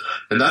capitalism.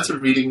 And that's a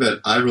reading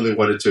that I really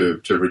wanted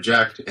to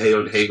reject, A,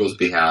 on Hegel's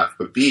behalf,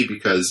 but B,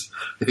 because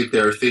I think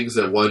there are things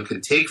that one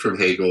can take from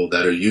Hegel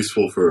that are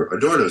useful for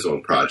Adorno's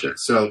own project.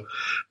 So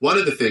one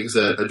of the things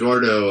that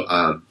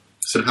Adorno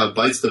somehow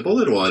bites the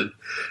bullet on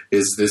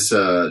is this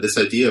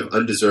idea of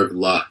undeserved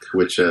luck,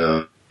 which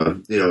in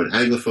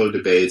Anglophone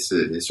debates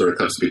it sort of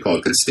comes to be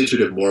called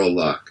constitutive moral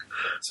luck.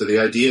 So the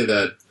idea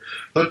that,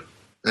 look,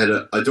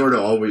 and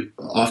Adorno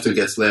often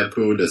gets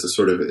lampooned as a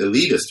sort of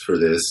elitist for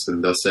this,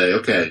 and they'll say,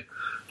 okay,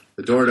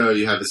 Adorno,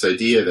 you have this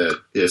idea that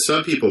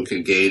some people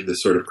can gain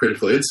this sort of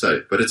critical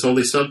insight, but it's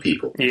only some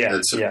people.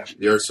 And so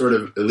you're sort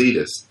of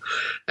elitist.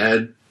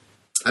 And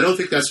I don't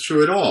think that's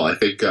true at all. I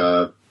think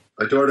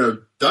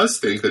Adorno does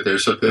think that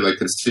there's something like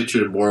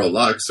constitutive moral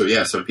luck. So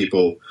some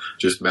people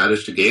just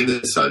manage to gain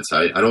this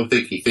insight. I don't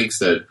think he thinks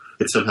that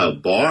it's somehow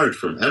barred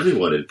from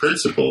everyone in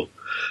principle.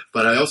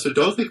 But I also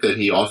don't think that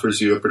he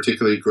offers you a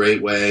particularly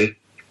great way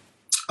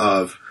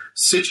of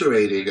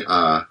situating,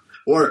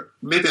 or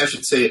maybe I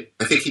should say,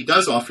 I think he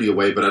does offer you a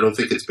way, but I don't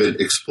think it's been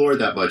explored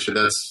that much. And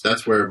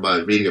that's where my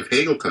reading of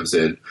Hegel comes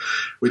in,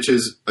 which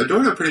is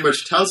Adorno pretty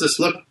much tells us,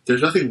 look,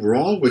 there's nothing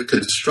wrong with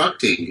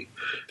constructing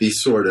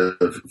these sort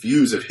of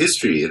views of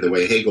history in the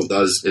way Hegel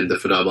does in the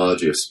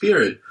Phenomenology of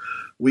Spirit.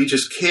 We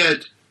just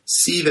can't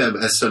see them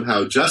as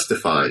somehow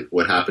justifying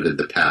what happened in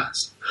the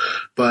past.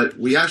 But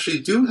we actually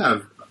do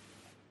have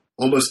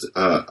almost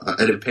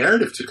an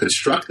imperative to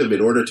construct them in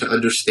order to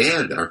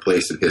understand our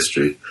place in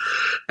history.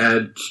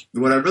 And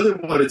what I really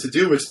wanted to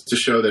do was to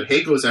show that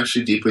Hegel is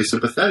actually deeply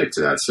sympathetic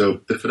to that.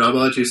 So the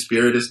Phenomenology of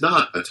Spirit is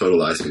not a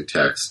totalizing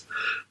text.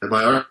 And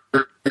my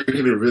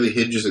argument really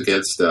hinges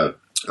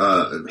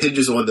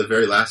on the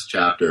very last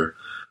chapter,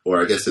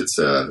 or I guess it's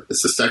the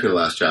second to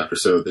last chapter.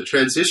 So the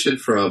transition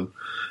from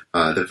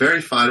the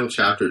very final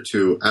chapter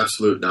to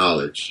absolute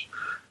knowledge.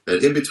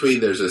 And in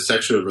between there's a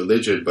section of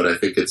religion, but I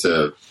think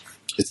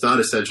it's not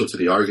essential to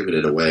the argument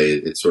in a way.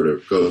 It sort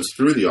of goes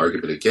through the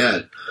argument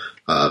again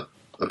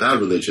about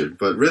religion.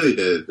 But really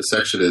the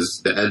section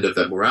is the end of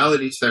that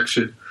morality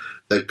section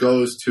that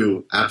goes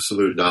to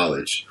absolute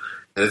knowledge.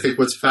 And I think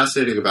what's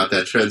fascinating about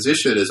that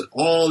transition is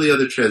all the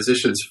other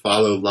transitions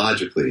follow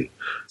logically.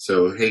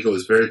 So Hegel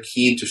is very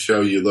keen to show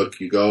you, look,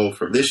 you go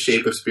from this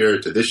shape of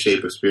spirit to this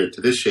shape of spirit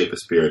to this shape of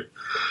spirit.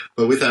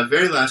 But with that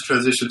very last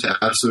transition to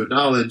absolute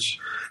knowledge,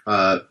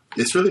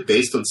 it's really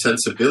based on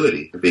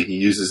sensibility. I mean, he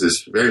uses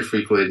this very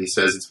frequently, and he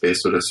says it's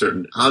based on a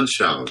certain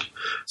Anschauung.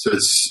 So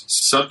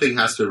something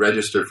has to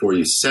register for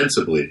you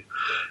sensibly.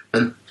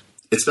 And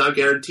it's not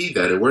guaranteed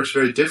that. It works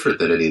very different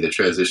than any of the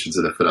transitions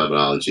in the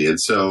phenomenology. And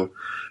so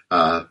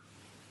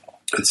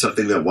it's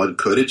something that one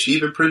could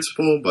achieve in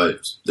principle, but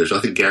there's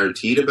nothing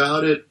guaranteed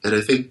about it. And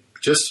I think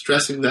just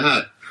stressing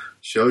that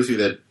shows you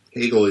that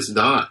Hegel is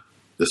not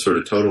the sort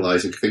of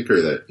totalizing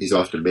thinker that he's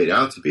often made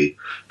out to be.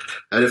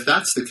 And if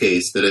that's the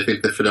case, then I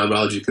think the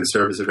phenomenology can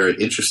serve as a very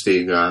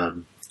interesting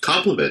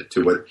complement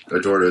to what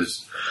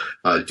Adorno's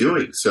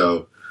doing.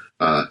 So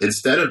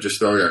instead of just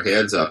throwing our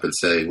hands up and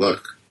saying,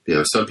 look,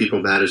 some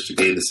people manage to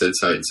gain this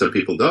insight and some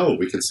people don't,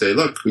 we can say,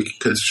 look, we can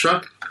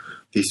construct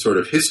these sort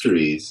of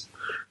histories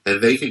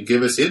and they can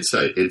give us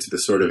insight into the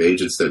sort of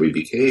agents that we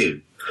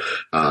became,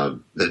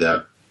 and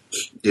that,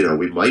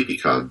 we might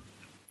become.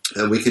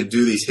 And we can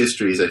do these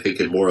histories, I think,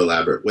 in more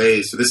elaborate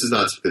ways. So this is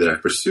not something that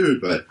I've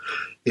pursued, but,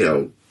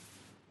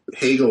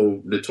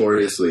 Hegel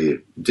notoriously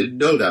didn't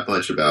know that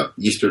much about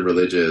Eastern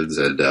religions,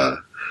 and,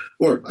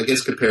 or I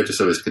guess compared to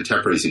some of his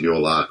contemporaries, he knew a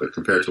lot, but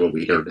compared to what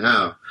we know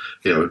now,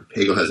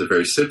 Hegel has a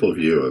very simple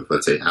view of,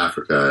 let's say,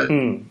 Africa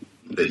and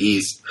the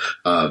East.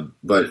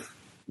 But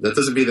that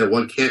doesn't mean that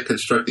one can't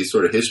construct these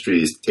sort of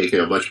histories taking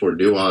a much more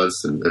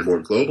nuanced and more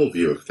global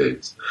view of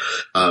things.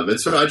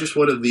 And so I just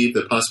want to leave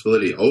the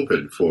possibility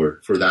open for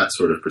that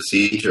sort of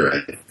procedure,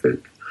 I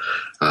think.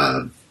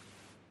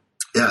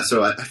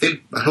 So I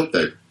hope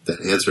that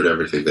answered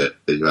everything that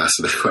you asked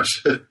in that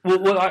question.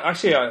 Well, I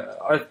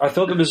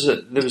thought there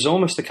was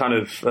almost a kind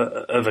of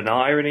an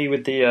irony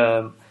with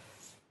the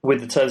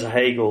terms of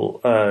Hegel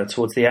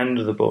towards the end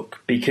of the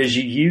book, because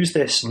you use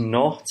this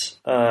not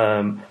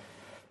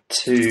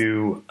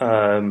to,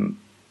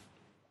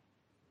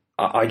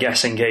 I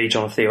guess, engage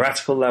on a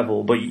theoretical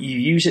level, but you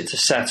use it to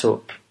set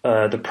up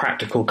the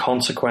practical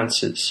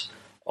consequences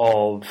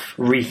of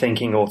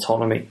rethinking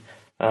autonomy.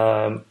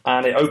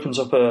 And it opens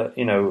up a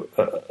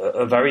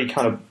very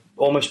kind of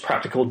almost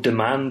practical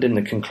demand in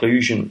the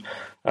conclusion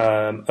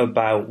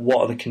about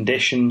what are the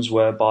conditions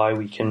whereby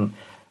we can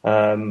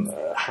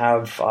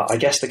have, I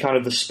guess, the kind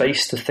of the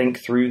space to think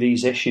through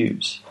these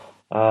issues.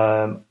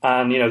 And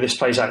this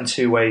plays out in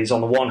two ways.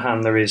 On the one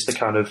hand, there is the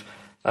kind of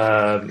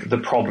the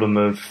problem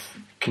of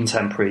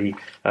contemporary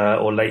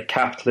or late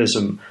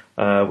capitalism,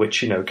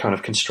 which kind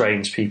of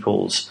constrains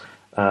people's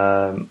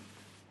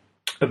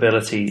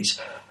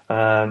abilities.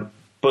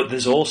 But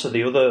there's also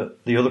the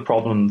other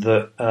problem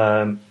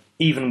that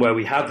even where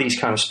we have these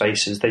kind of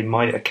spaces, they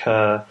might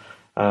occur,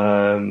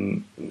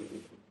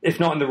 if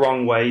not in the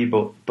wrong way,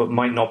 but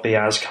might not be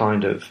as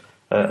kind of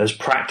as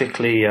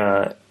practically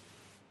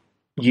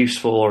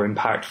useful or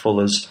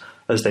impactful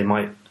as they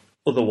might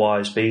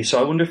otherwise be. So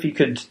I wonder if you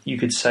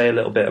could say a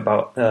little bit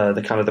about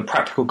the kind of the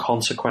practical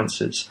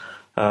consequences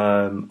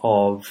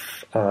of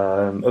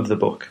the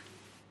book.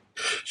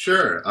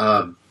 Sure.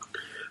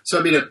 So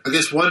I mean, I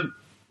guess one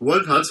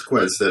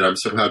consequence that I'm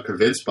somehow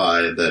convinced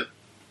by, and that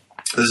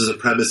this is a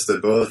premise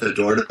that both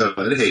Adorno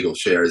and Hegel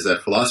share, is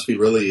that philosophy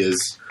really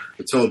is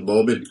its own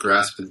moment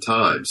grasped in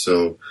time.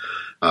 So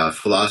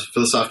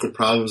philosophical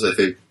problems, I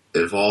think,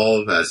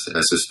 evolve as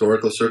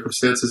historical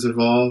circumstances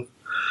evolve.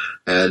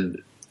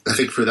 And I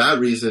think for that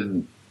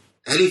reason,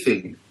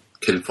 anything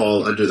can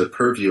fall under the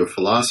purview of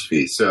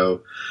philosophy.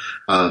 So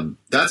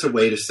that's a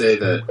way to say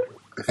that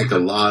I think a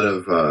lot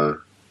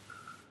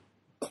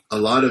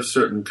of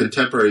certain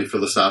contemporary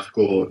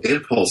philosophical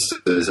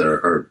impulses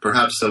are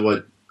perhaps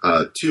somewhat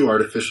too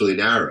artificially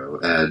narrow.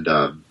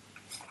 And,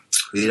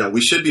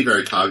 we should be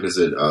very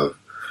cognizant of,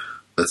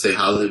 let's say,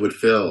 Hollywood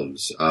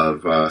films,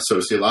 of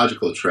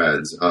sociological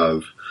trends,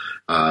 of,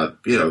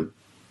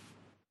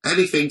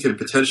 anything can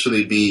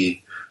potentially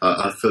be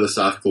of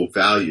philosophical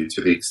value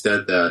to the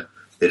extent that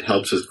it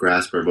helps us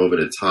grasp our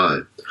moment in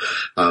time.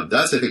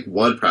 That's, I think,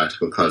 one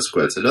practical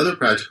consequence. Another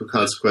practical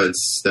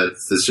consequence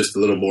that's just a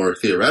little more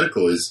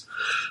theoretical is,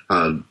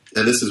 and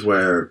this is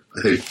where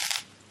I think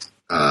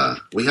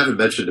we haven't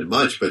mentioned it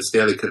much, but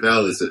Stanley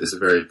Cavell is a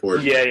very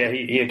important. Yeah,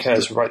 he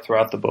occurs right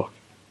throughout the book.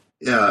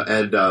 Yeah,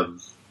 and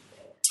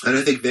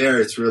I think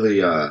there it's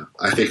really, I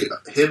think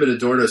him and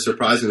Adorno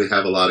surprisingly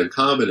have a lot in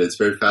common. It's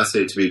very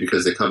fascinating to me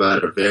because they come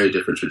out of very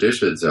different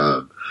traditions.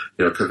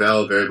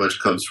 Cavell very much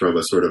comes from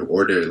a sort of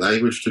ordinary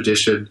language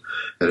tradition,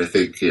 and I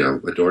think,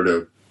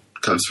 Adorno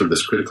comes from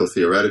this critical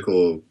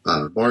theoretical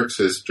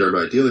Marxist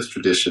German idealist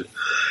tradition,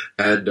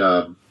 and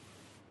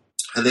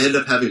they end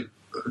up having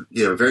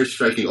very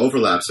striking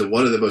overlaps. And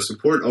one of the most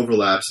important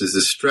overlaps is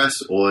the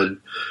stress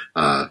on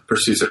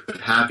pursuits of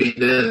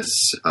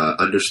happiness,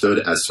 understood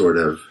as sort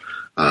of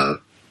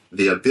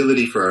the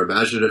ability for our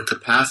imaginative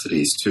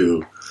capacities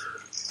to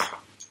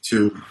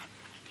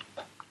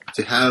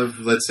have,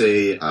 let's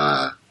say,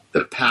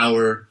 the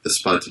power, the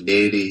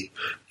spontaneity,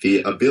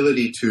 the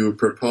ability to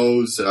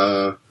propose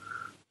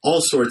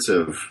all sorts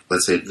of,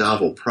 let's say,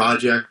 novel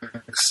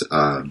projects,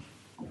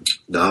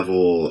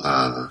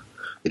 novel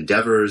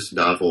endeavors,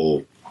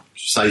 novel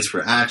sites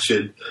for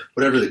action,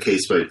 whatever the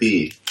case might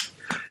be.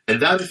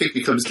 And that, I think,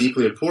 becomes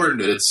deeply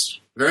important, and it's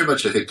very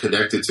much, I think,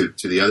 connected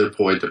to the other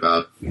point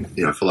about,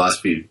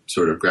 philosophy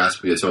sort of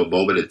grasping its own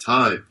moment in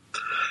time.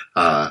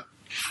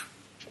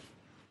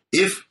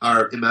 If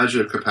our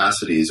imaginative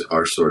capacities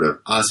are sort of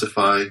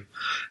ossifying,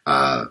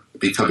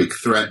 becoming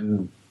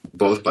threatened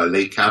both by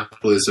late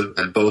capitalism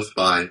and both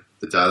by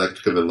the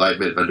dialectic of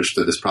enlightenment,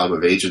 understood this problem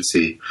of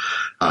agency,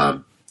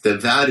 then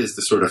that is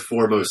the sort of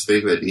foremost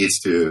thing that needs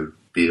to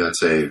be, let's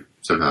say,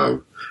 somehow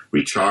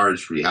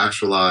recharged,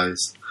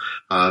 reactualized.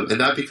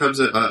 And that becomes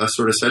a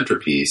sort of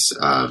centerpiece.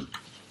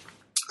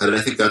 And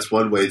I think that's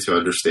one way to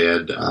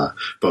understand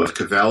both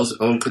Cavell's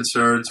own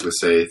concerns with,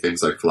 say,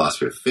 things like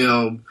philosophy of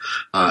film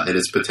and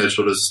its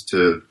potential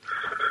to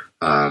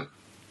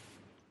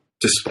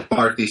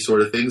spark these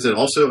sort of things, and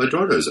also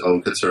Adorno's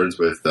own concerns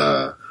with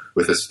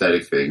with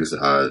aesthetic things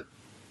that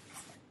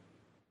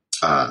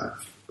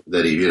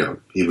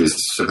he was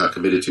somehow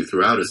committed to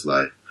throughout his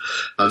life.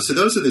 So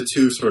those are the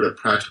two sort of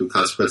practical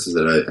consequences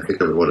that I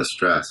think I would want to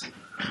stress.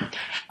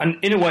 And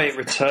in a way, it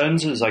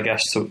returns us, I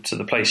guess, to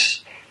the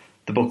place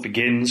the book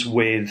begins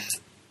with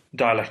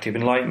dialectic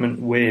of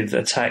enlightenment, with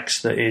a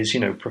text that is,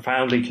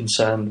 profoundly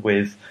concerned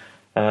with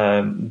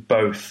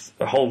both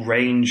a whole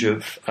range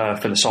of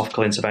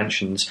philosophical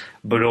interventions,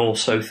 but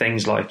also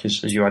things like,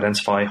 as you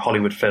identify,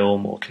 Hollywood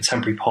film or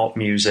contemporary pop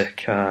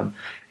music.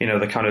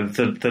 The kind of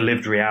the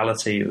lived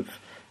reality of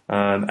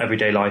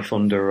everyday life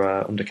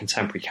under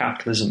contemporary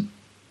capitalism.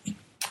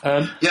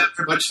 Yeah,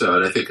 very much so.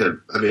 And I think,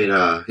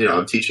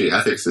 I'm teaching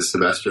ethics this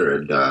semester,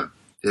 and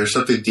there's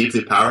something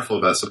deeply powerful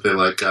about something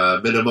like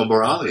Minima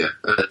Moralia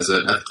as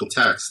an ethical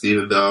text,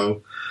 even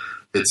though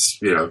it's,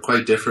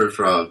 quite different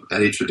from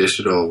any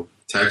traditional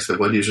text that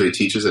one usually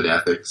teaches in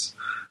ethics.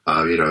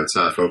 It's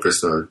not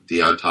focused on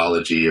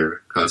deontology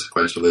or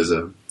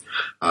consequentialism,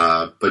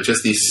 but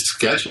just these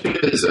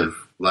sketches of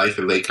life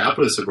in late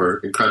capitalism were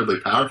incredibly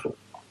powerful.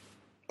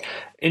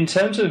 In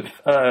terms of,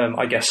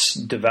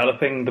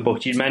 developing the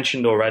book, you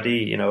mentioned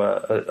already,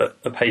 a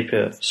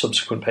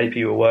subsequent paper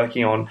you were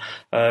working on.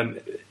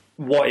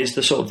 What is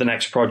the sort of the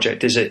next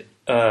project? Is it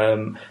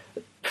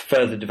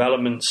further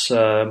developments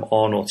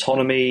on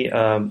autonomy,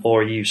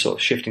 or are you sort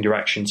of shifting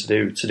direction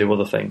to do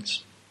other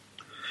things?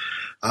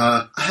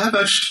 I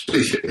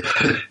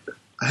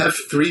have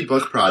 3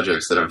 book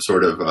projects that I'm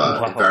sort of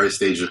at various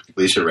stages of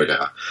completion right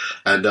now.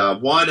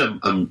 And one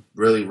I'm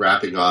really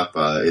wrapping up.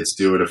 It's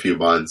due in a few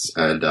months.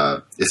 And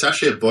it's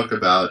actually a book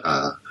about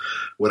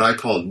what I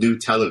call new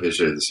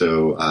television.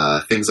 So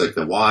things like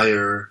The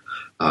Wire,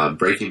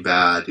 Breaking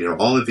Bad,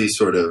 all of these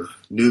sort of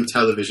new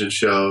television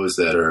shows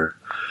that are,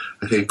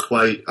 I think,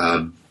 quite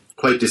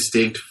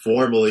distinct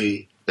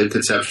formally and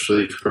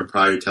conceptually from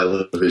prior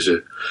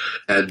television.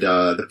 And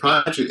the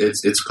project,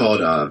 it's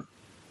called...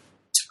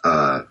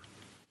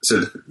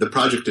 So the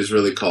project is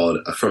really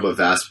called From a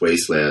Vast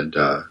Wasteland,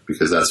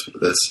 because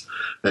that's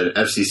an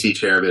FCC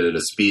chairman in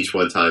a speech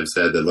one time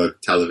said that,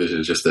 look,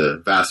 television is just a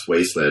vast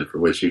wasteland from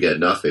which you get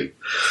nothing.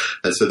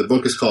 And so the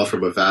book is called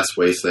From a Vast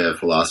Wasteland,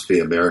 Philosophy,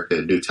 America,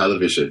 and New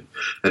Television.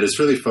 And it's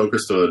really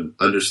focused on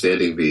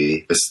understanding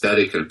the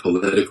aesthetic and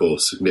political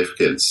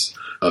significance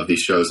of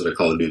these shows that are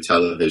called new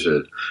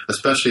television,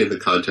 especially in the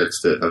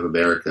context of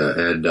America.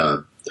 And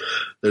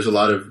there's a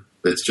lot of...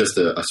 It's just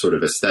a sort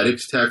of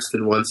aesthetics text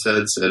in one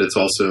sense, and it's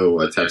also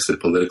a text of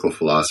political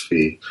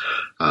philosophy,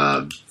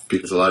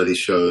 because a lot of these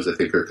shows, I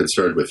think, are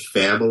concerned with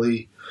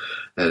family,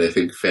 and I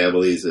think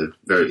family is a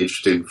very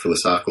interesting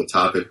philosophical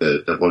topic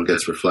that one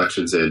gets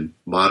reflections in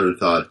modern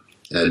thought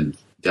and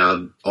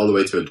down all the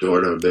way to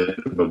Adorno and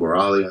Minima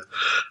Moralia.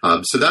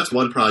 So that's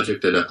one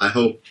project, and I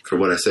hope,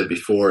 from what I said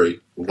before,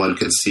 one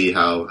can see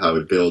how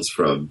it builds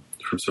from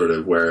sort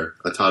of where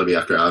Autonomy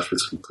After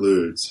Auschwitz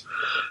concludes,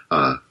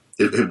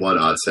 in one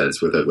odd sense,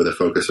 with a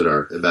focus on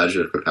our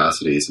imaginative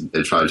capacities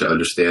and trying to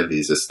understand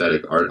these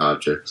aesthetic art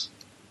objects.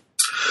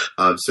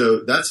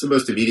 So that's the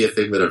most immediate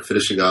thing that I'm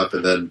finishing up.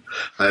 And then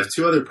I have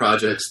 2 other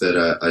projects that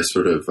I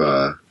sort of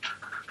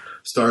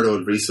started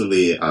on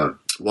recently.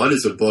 One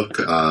is a book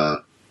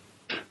that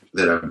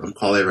I'm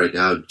calling right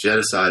now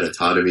Genocide,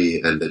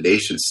 Autonomy, and the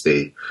Nation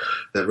State,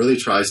 that really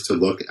tries to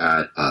look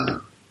at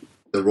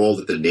the role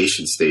that the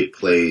nation state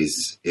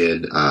plays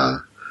in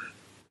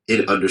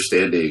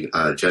understanding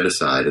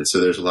genocide. And so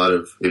there's a lot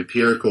of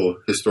empirical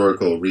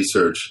historical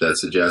research that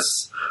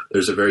suggests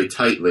there's a very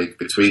tight link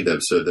between them.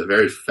 So the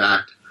very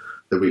fact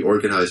that we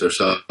organize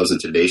ourselves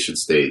into nation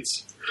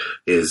states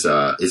is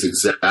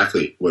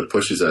exactly what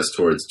pushes us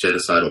towards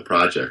genocidal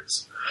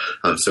projects.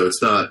 So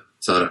it's not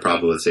a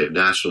problem, let's say, of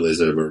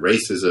nationalism or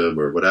racism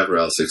or whatever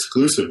else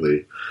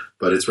exclusively,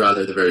 but it's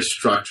rather the very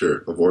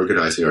structure of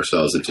organizing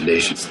ourselves into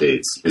nation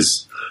states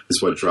is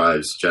what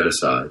drives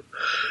genocide.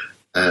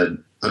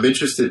 And I'm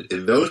interested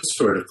in those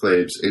sort of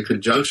claims in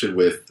conjunction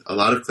with a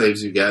lot of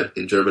claims you get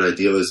in German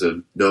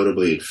idealism,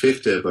 notably in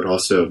Fichte, but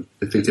also,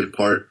 I think, in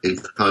part in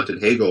Kant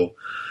and Hegel,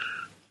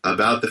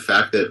 about the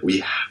fact that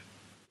we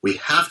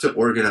have to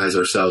organize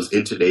ourselves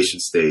into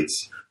nation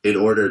states in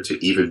order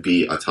to even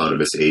be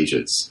autonomous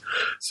agents.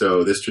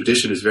 So this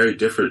tradition is very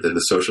different than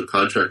the social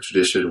contract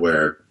tradition,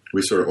 where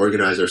we sort of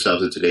organize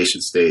ourselves into nation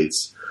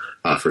states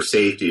for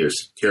safety or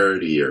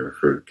security or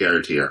for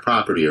guaranteeing our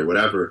property or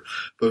whatever.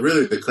 But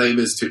really the claim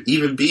is to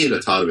even be an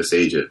autonomous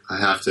agent, I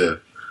have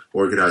to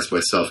organize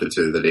myself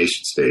into the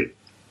nation state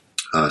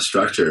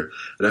structure.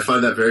 And I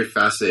find that very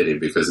fascinating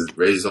because it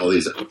raises all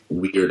these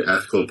weird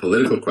ethical and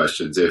political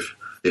questions.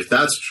 If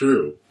that's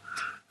true,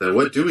 then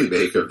what do we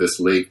make of this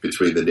link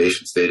between the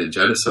nation state and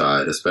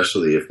genocide,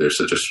 especially if there's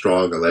such a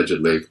strong alleged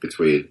link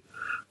between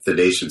the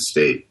nation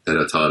state and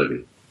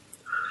autonomy?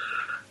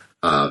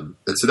 And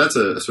so that's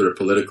a sort of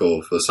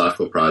political,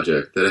 philosophical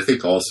project that I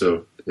think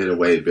also, in a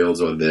way,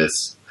 builds on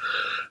this.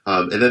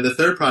 And then the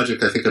third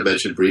project I think I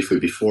mentioned briefly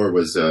before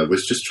was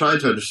just trying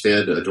to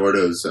understand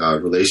Adorno's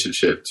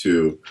relationship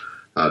to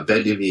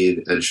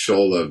Benjamin and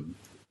Scholem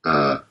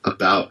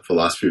about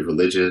philosophy of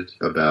religion,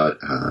 about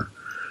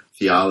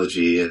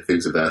theology and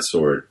things of that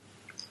sort.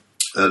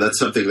 That's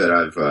something that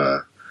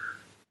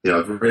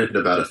I've written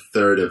about a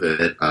third of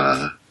it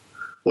on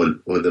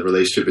the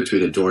relationship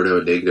between Adorno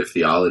and negative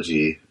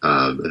theology,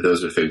 and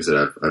those are things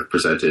that I've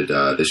presented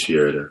this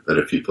year at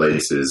a few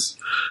places.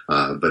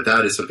 But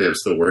that is something I'm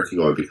still working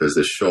on, because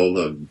the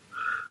Scholem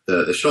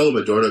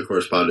Adorno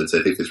correspondence,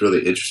 I think, is really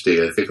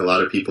interesting. I think a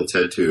lot of people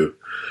tend to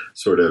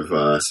sort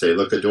of say,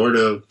 look,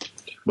 Adorno,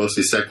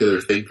 mostly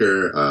secular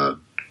thinker,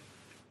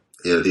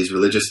 these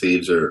religious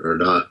themes are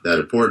not that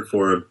important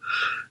for him.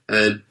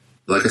 And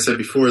like I said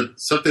before,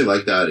 something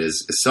like that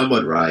is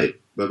somewhat right.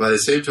 But by the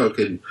same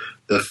token,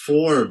 the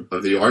form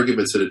of the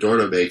arguments that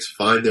Adorno makes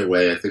find their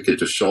way, I think,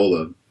 into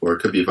Scholem, or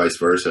it could be vice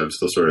versa. I'm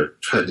still sort of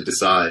trying to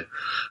decide.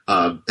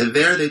 And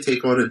there they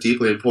take on a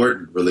deeply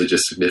important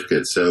religious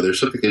significance. So there's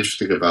something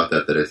interesting about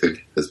that I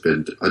think has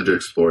been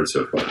underexplored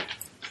so far.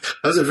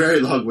 That was a very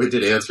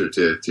long-winded answer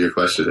to your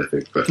question, I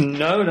think. But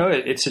No,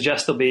 it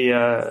suggests there'll be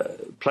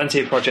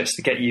plenty of projects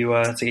to get you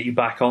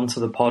back onto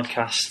the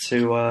podcast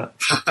to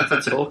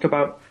talk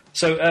about.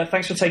 So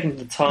thanks for taking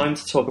the time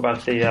to talk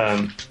about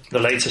the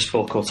latest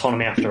book,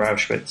 Autonomy After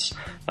Auschwitz,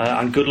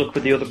 and good luck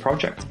with the other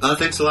project.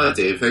 Thanks a lot,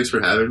 Dave. Thanks for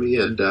having me,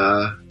 and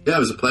it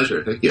was a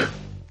pleasure. Thank you.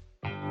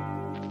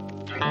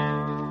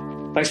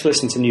 Thanks for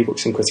listening to New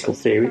Books in Critical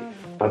Theory.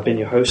 I've been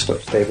your host,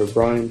 Dr. Dave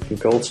O'Brien from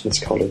Goldsmiths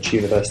College,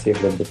 University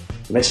of London.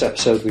 In this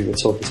episode, we were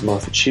talking to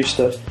Martin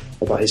Schuster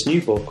about his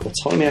new book,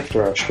 Autonomy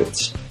After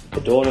Auschwitz,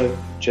 Adorno,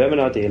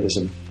 German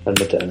Idealism and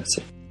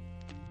Modernity.